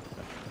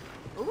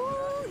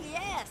 Ooh,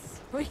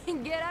 yes. We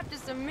can get up to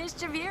some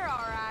mischief here,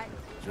 all right.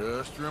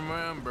 Just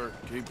remember,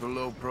 keep a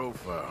low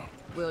profile.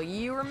 Will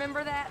you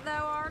remember that, though,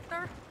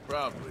 Arthur?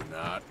 Probably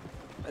not.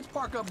 Let's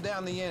park up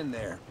down the end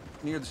there,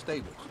 near the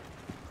stables.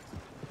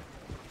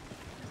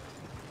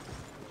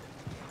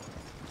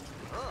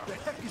 The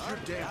heck is your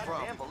damn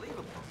problem?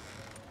 Unbelievable.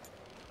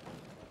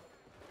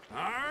 All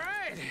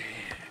right.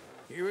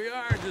 Here we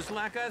are, just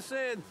like I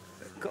said.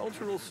 The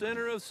cultural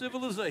center of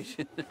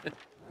civilization.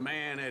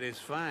 Man at his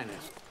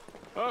finest.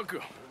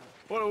 Uncle,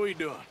 what are we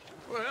doing?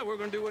 Well, we're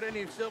gonna do what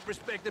any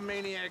self-respecting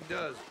maniac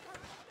does.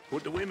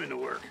 Put the women to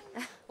work.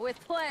 With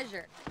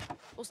pleasure.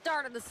 We'll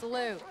start at the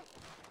saloon.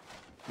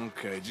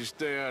 Okay, just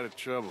stay out of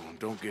trouble and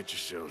don't get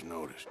yourselves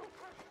noticed.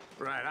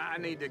 Right, I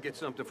need to get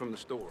something from the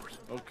stores.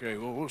 Okay,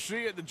 well, we'll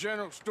see you at the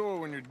general store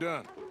when you're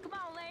done. Come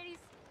on, ladies.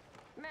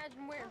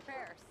 Imagine we're in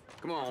Paris.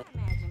 Come on.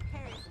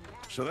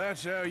 So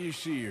that's how you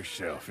see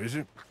yourself, is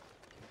it?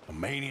 A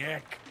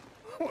maniac?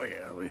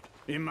 Well,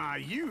 in my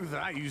youth,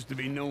 I used to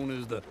be known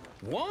as the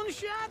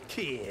one-shot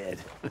kid.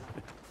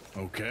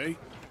 Okay.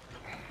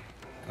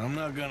 I'm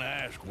not gonna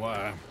ask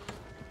why.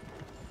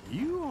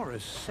 You are a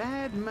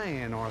sad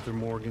man, Arthur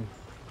Morgan.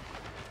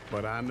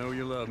 But I know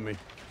you love me.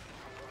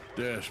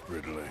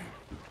 Desperately.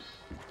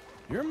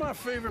 You're my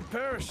favorite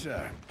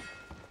parasite.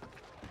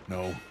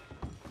 No.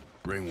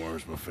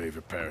 Ringworm's my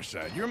favorite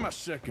parasite. You're my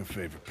second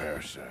favorite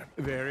parasite.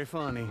 Very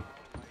funny.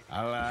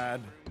 I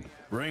lied.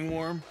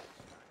 Ringworm,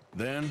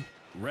 then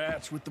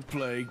rats with the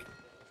plague,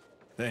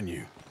 then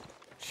you.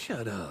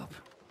 Shut up.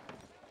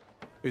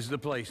 This is the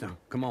place now.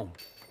 Come on.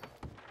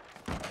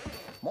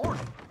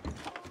 Morning.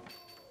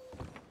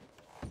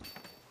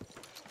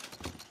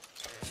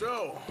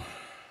 So,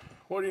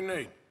 what do you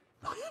need?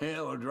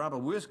 Hell, a drop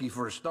of whiskey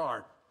for a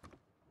start.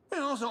 You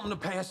know, something to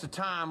pass the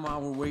time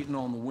while we're waiting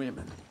on the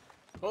women.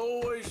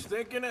 Always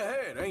thinking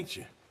ahead, ain't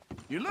you?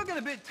 You're looking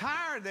a bit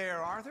tired there,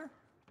 Arthur.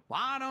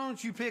 Why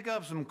don't you pick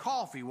up some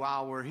coffee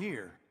while we're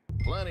here?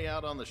 Plenty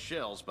out on the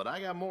shelves, but I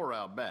got more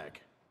out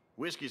back.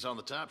 Whiskey's on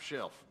the top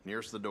shelf,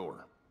 nearest the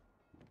door.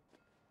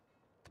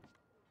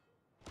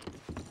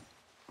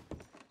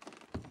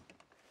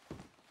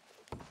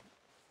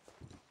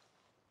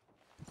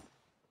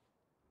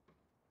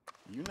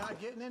 You not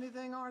getting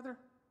anything, Arthur?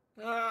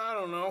 I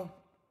don't know.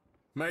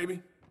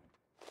 Maybe.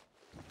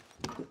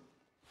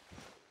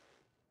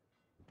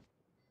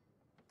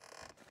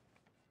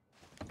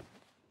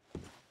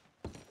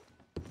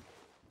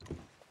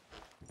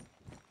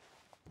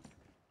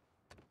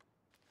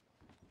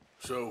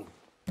 So,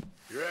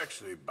 you're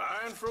actually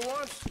buying for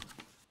once?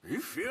 Are you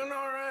feeling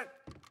all right?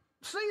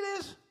 See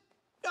this?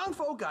 Young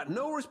folk got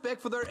no respect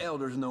for their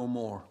elders no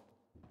more.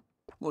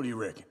 What do you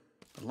reckon?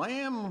 The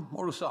lamb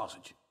or the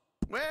sausage?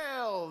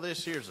 Well,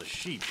 this here's a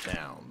sheep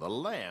town. The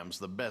lamb's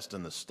the best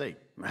in the state.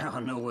 I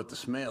know what the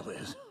smell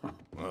is.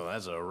 Well,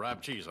 that's a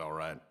ripe cheese, all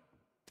right.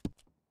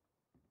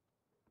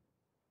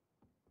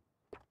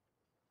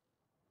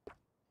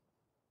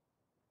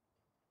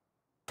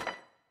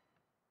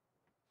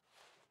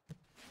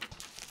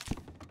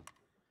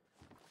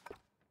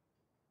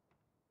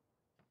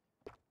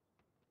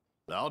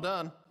 All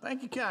done.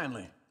 Thank you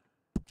kindly.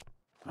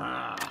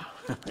 Ah,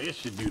 this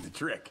should do the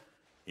trick.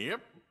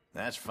 Yep,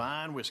 that's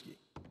fine whiskey.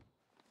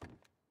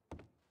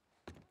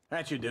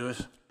 That should do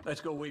us.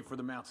 Let's go wait for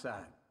them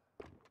outside.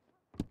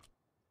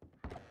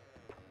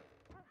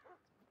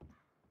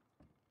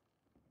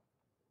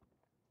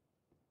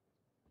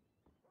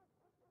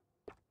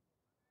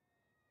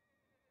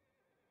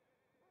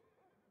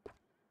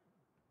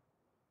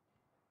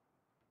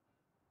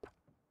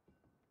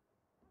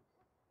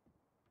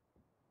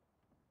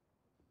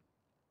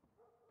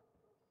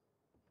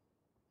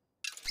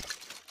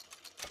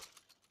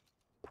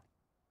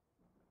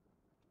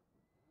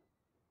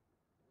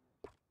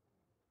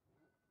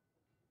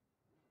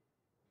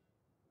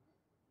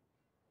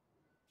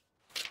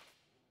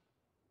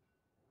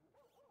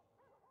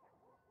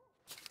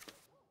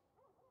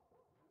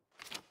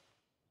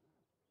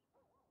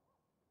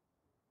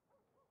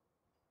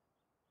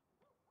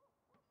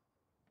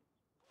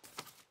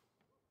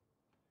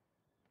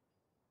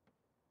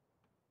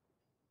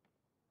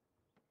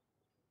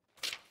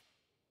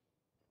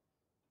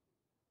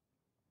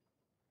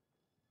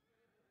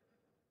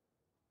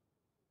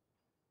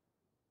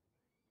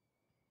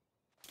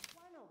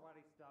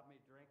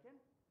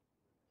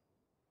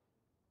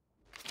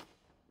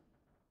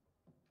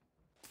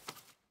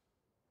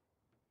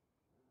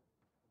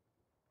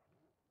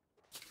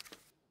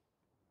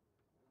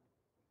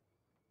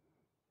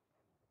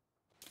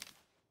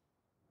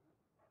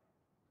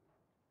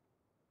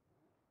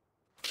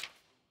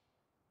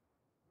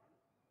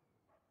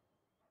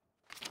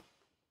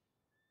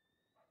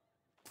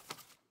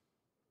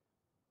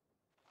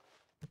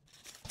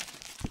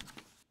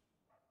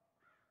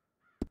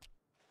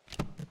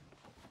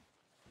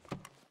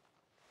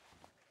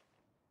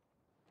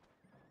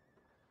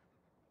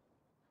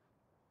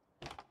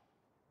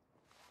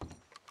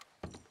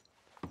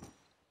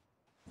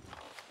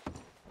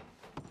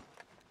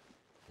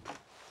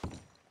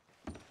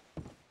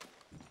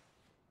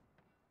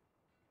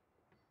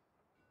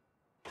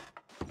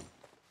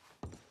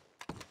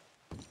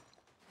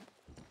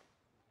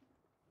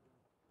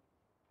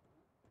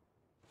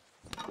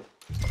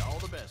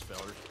 ass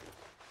fellers.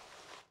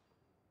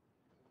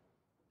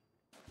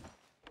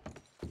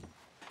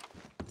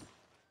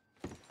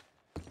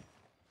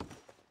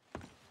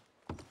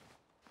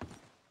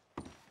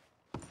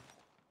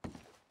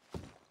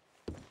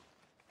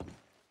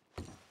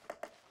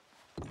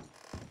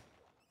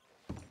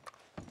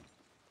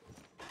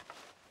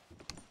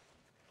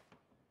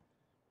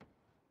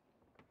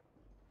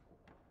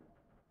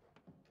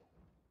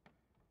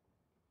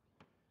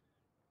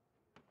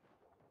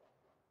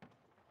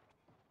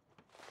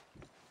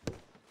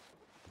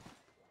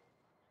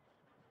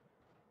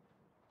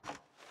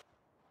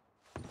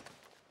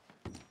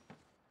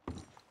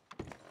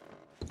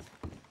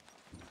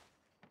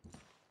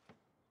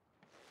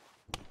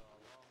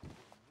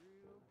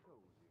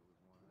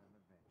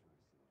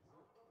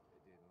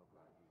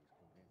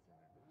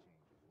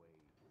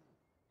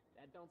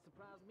 That don't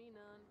surprise me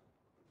none.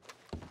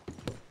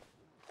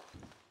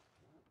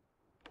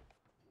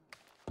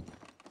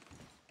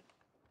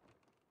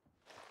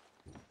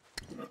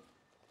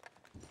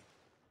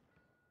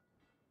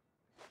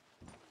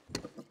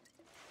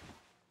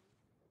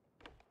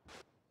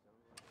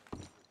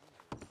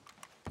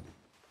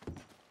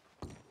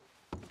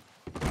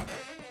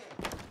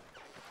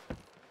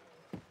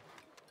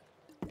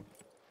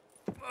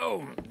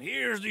 Oh,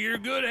 here's to your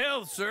good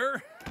health,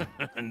 sir.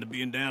 And to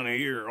being down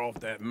here off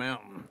that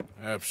mountain.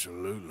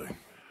 Absolutely.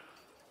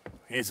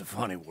 It's a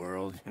funny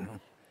world, you know.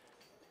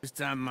 This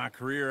time in my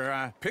career,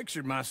 I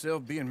pictured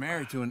myself being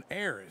married to an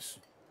heiress.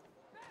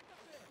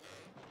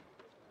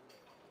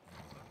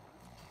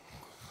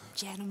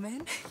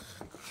 Gentlemen,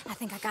 I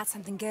think I got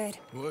something good.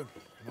 What?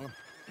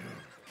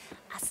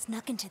 I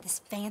snuck into this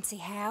fancy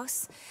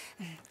house.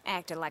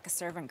 Acted like a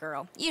servant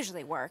girl.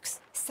 Usually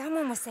works.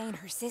 Someone was saying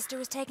her sister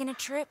was taking a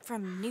trip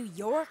from New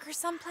York or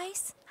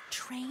someplace.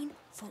 Train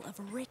full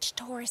of rich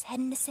tourists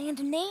heading to Saint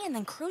Denis and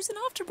then cruising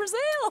off to Brazil.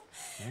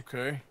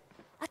 Okay.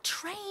 A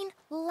train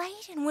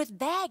laden with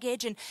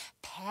baggage and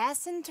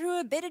passing through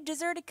a bit of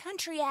deserted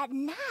country at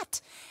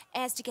night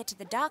as to get to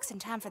the docks in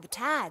time for the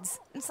tides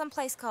in some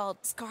place called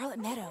Scarlet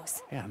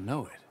Meadows. Yeah, I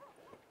know it.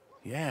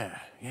 Yeah,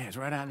 it's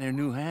right out near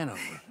New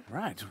Hanover.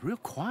 Right, it's real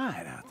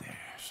quiet out there.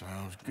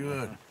 Sounds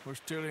good.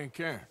 Where's Tilly and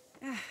Karen?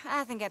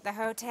 I think at the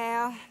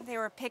hotel. They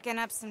were picking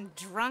up some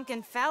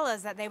drunken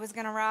fellas that they was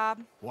gonna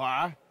rob.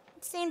 Why?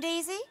 It seemed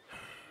easy.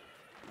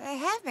 They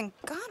have been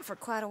gone for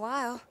quite a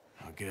while.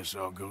 I guess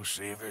I'll go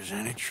see if there's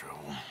any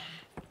trouble.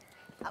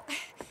 Oh,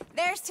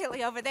 there's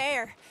Tilly over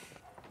there.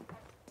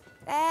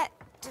 That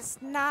does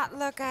not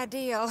look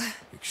ideal.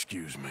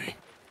 Excuse me.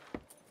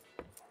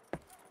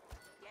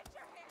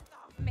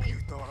 Me.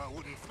 You thought I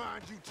wouldn't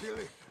find you,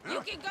 Tilly?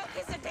 You can go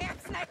kiss a damn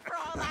snake for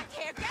all I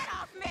care. Get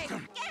off me!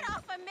 Get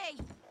off of me!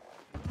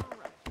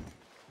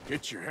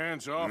 Get your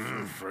hands off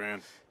her,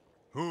 friend.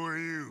 Who are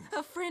you?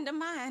 A friend of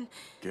mine.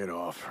 Get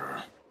off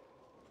her.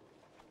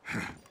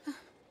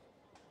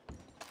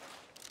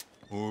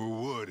 Or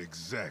what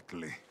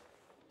exactly?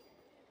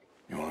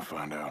 You want to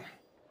find out?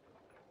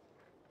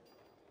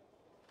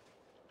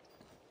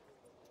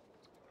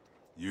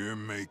 You're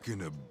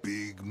making a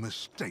big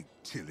mistake,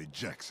 Tilly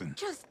Jackson.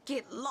 Just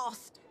get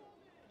lost.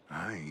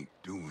 I ain't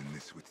doing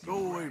this with you.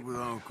 Go wait with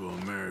Uncle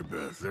and Mary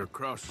Beth. They're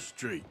across the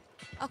street.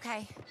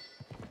 Okay.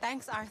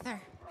 Thanks, Arthur.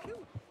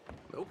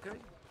 Okay.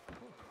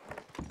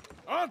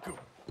 Uncle!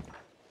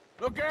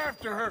 Look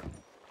after her.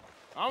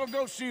 I'm gonna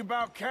go see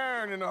about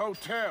Karen in the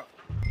hotel.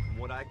 From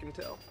what I can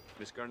tell,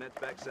 Miss Garnett's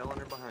back selling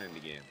her behind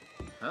again.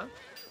 Huh?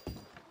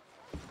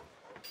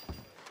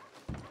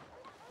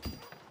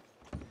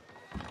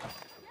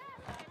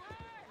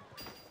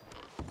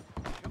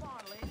 Come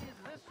on, ladies.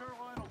 This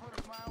sirloin will put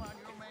a smile on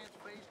your man's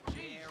face.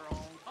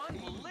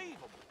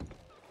 Unbelievable.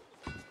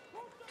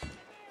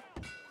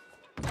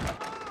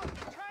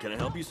 Can I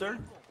help you, sir?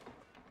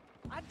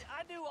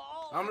 I do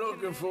all. I'm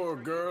looking for a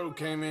girl who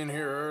came in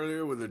here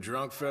earlier with a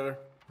drunk fella.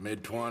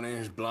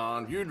 Mid-20s,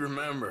 blonde. You'd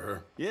remember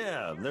her.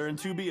 Yeah, they're in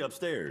 2B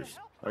upstairs.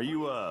 Are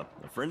you, a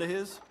friend of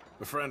his?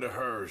 A friend of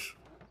hers.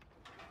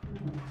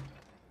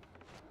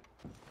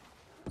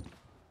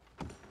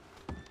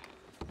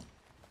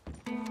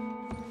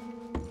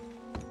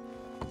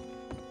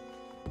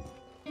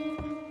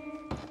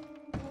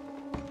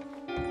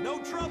 No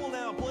trouble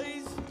now,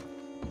 please.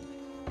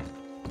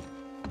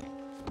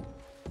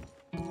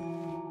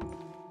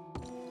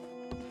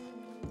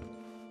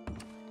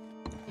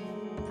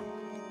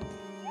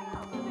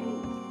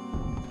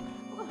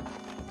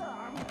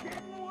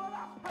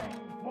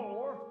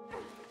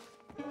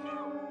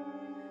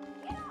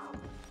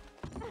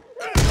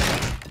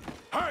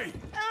 Hey!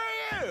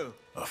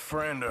 A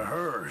friend of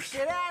hers.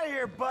 Get out of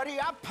here, buddy.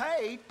 I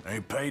paid.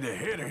 Ain't paid to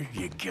hit her,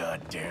 you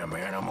goddamn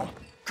animal.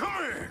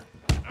 Come here!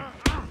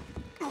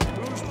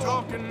 Who's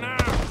talking now,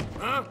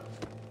 huh?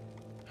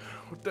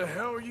 What the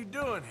hell are you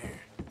doing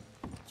here?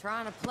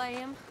 Trying to play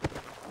him.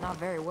 Not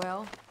very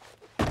well.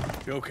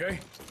 You okay?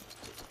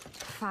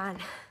 Fine.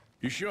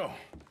 You sure?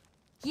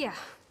 Yeah.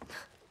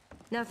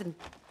 Nothing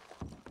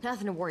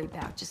to worry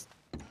about. Just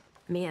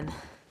men.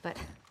 But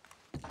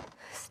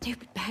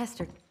stupid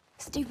bastard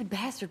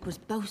was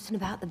boasting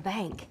about the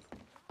bank.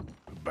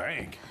 The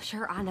bank.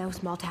 Sure, I know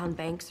small-town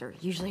banks are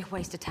usually a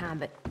waste of time,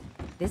 but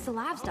this is a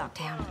livestock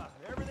town.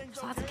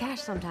 There's lots of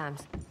cash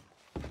sometimes.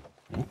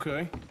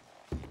 Okay.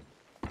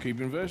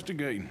 Keep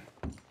investigating.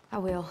 I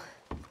will.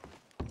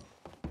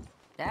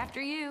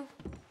 After you.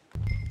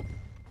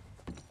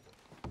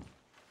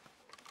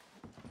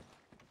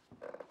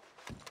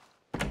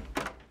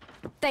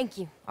 Thank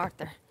you,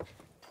 Arthur.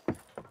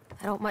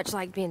 I don't much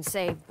like being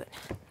saved, but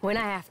when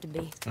I have to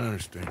be. I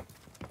understand.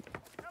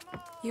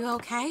 You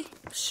okay?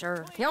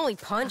 Sure. He only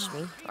punched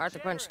me. Arthur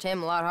punched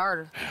him a lot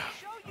harder.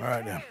 All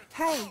right, then.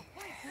 Hey,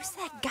 who's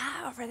that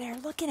guy over there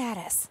looking at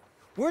us?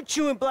 Weren't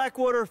you in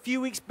Blackwater a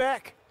few weeks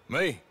back?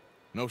 Me?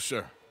 No,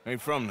 sir.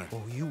 Ain't from there.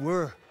 Oh, you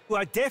were.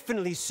 Well, I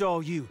definitely saw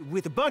you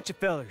with a bunch of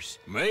fellers.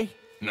 Me?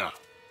 No.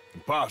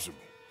 Impossible.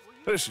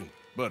 Listen,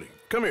 buddy,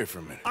 come here for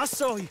a minute. I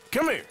saw you.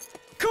 Come here.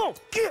 Come on,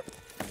 get!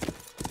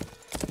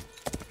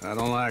 I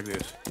don't like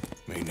this.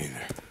 Me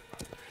neither.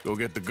 Go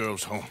get the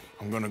girls home.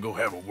 I'm gonna go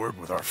have a word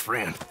with our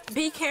friend.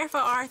 Be careful,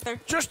 Arthur.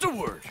 Just a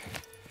word.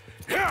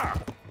 Yeah!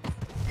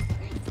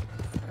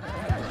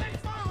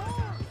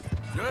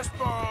 Just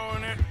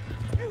borrowing it.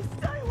 You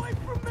stay away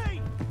from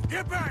me!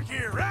 Get back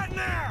here right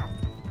now!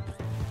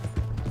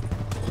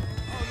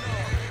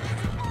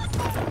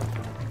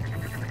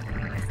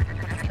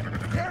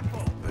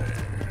 Careful!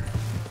 There.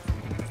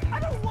 I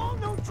don't want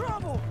no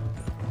trouble!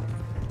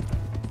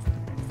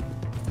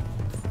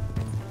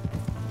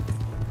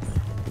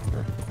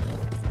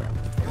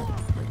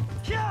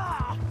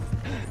 Yeah!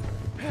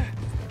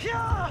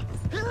 Yeah!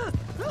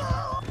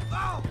 Oh!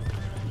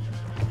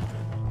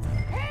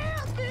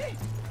 Help me!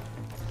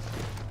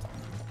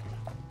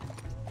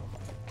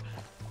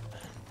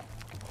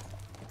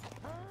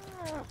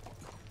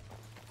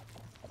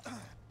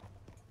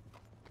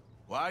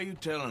 Why are you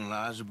telling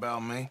lies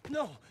about me?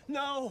 No.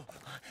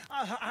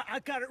 I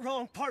got it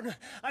wrong, partner.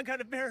 I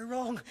got it very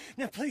wrong.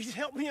 Now, please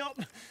help me up.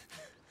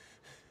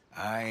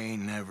 I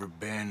ain't never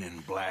been in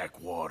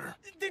Blackwater.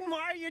 Then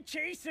why are you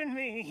chasing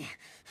me?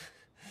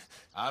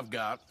 I've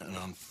got an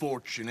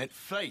unfortunate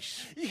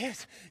face.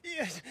 Yes,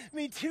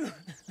 me too.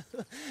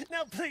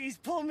 Now, please,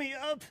 pull me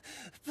up.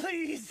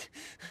 Please.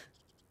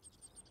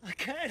 I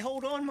can't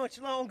hold on much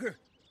longer.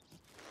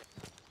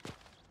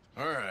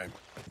 All right,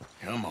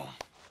 come on.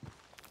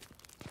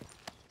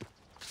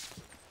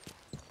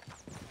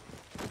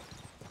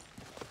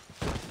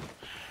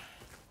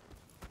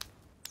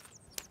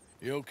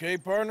 You okay,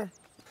 partner?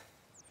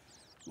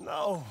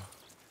 No.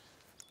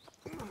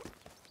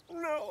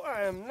 No,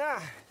 I am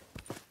not.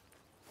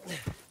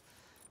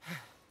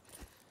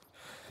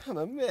 I'm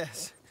a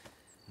mess.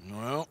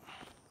 Well,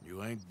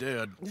 you ain't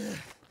dead.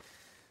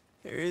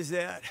 There is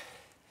that.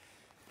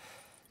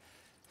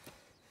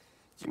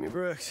 Jimmy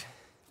Brooks.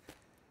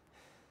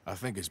 I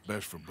think it's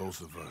best for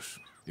both of us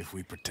if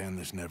we pretend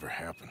this never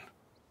happened.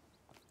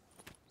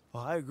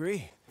 Well, I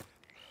agree.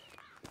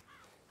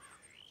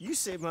 You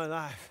saved my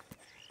life.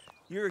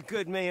 You're a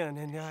good man,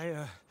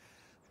 and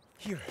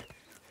here.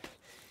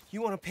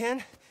 You want a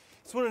pen?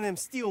 It's one of them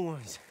steel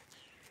ones.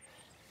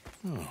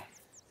 Oh.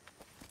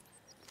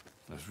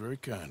 That's very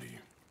kind of you.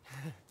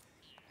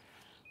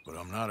 But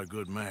I'm not a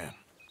good man,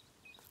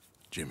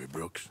 Jimmy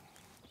Brooks.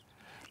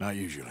 Not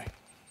usually.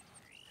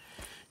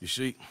 You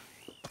see,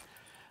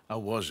 I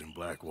was in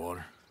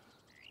Blackwater.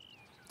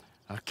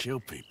 I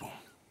killed people.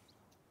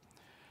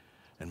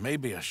 And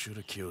maybe I should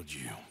have killed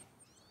you.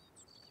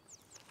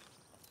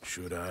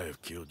 Should I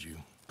have killed you,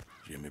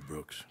 Jimmy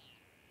Brooks?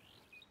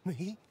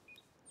 Me?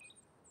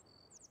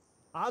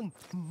 I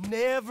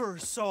never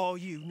saw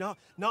you. Not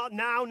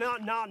now,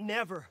 not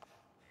never.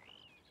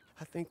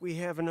 I think we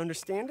have an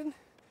understanding.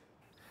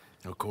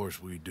 Of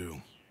course we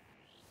do.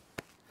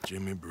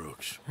 Jimmy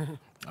Brooks.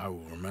 I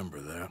will remember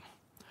that.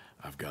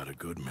 I've got a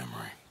good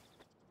memory.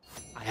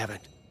 I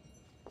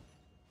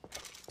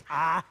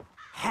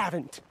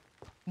haven't.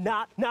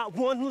 Not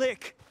one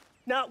lick.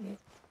 Not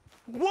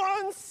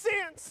 1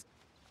 cent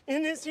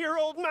in this here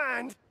old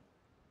mind.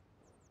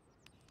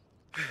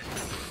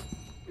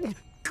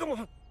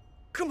 Come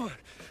on.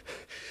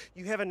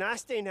 You have a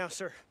nice day now,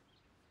 sir.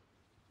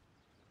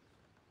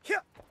 Yeah.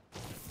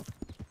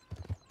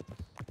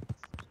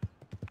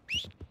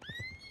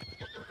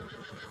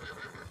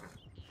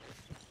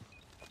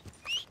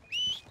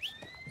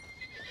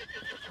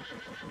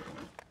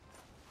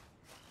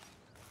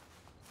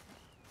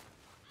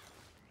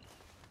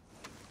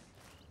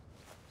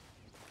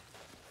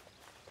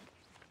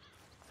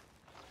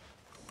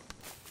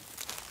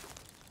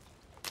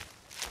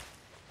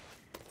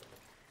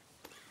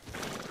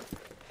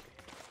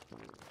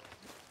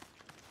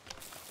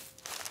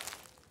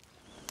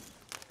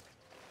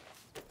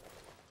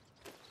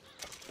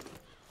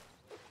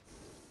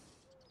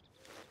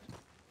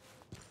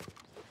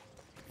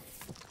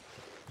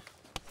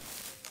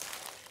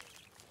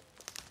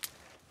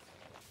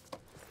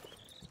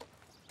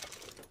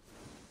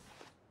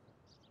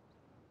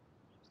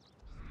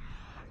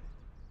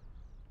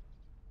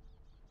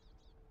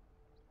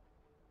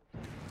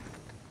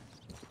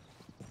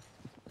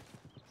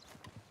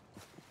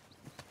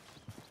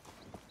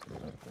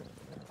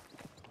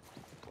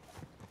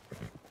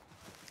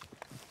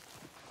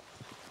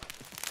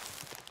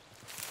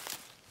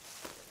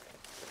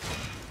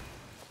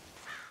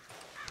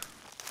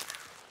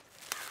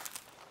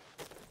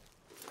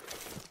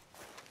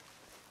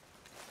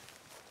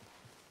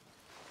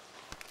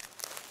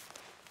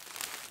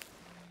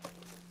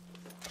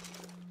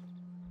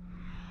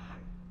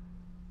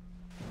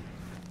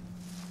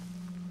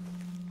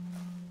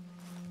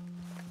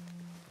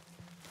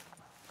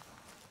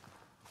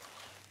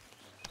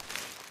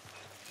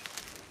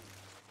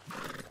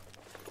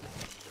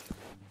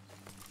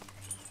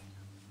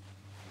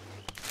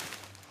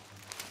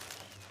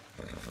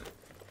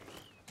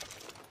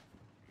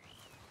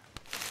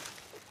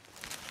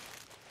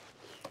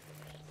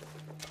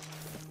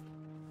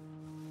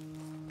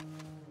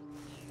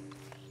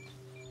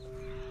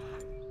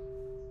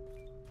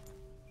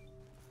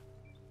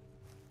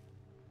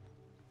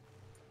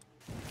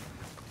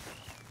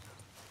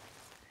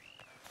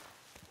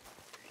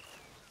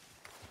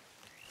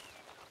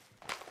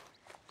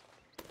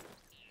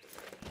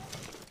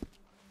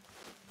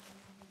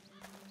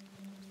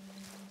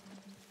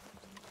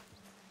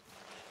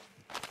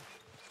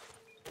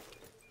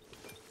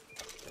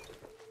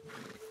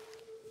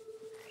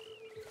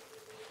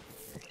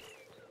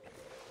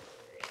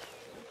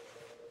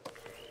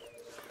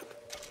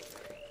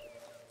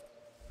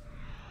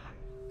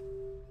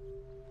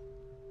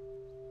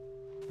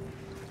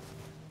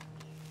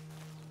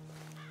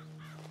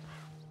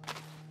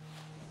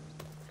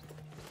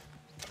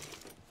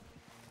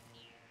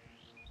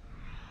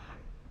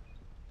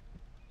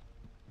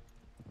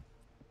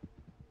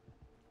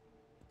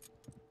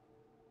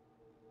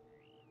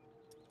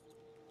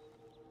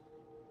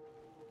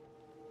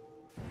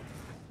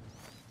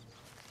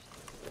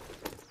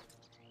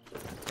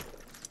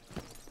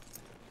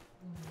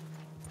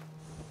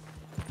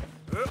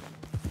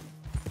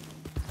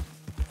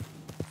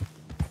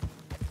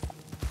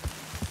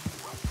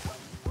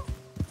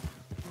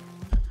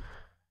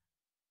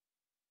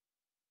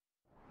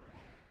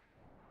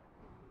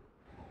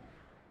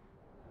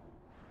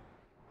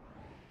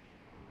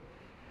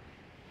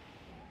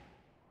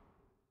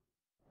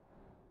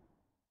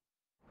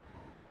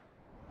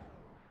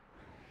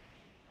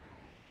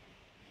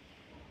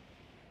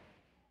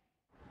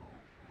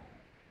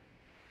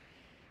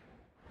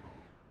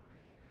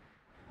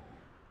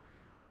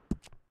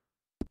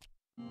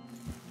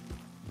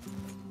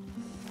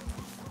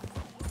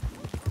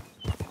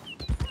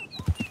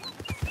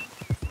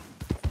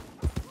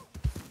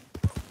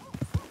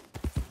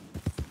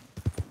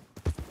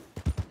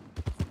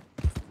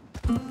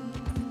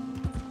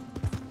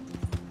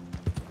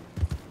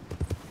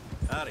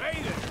 Howdy.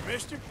 Hey there,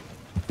 mister. Is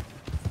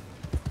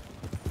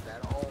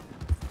that all?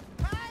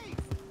 Hey!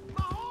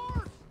 My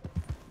horse!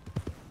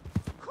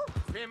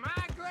 Am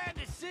I glad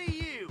to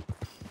see you?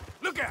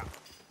 Look out!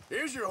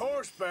 Here's your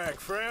horseback,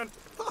 friend.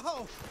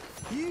 Oh,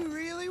 you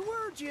really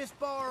were just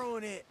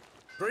borrowing it.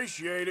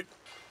 Appreciate it.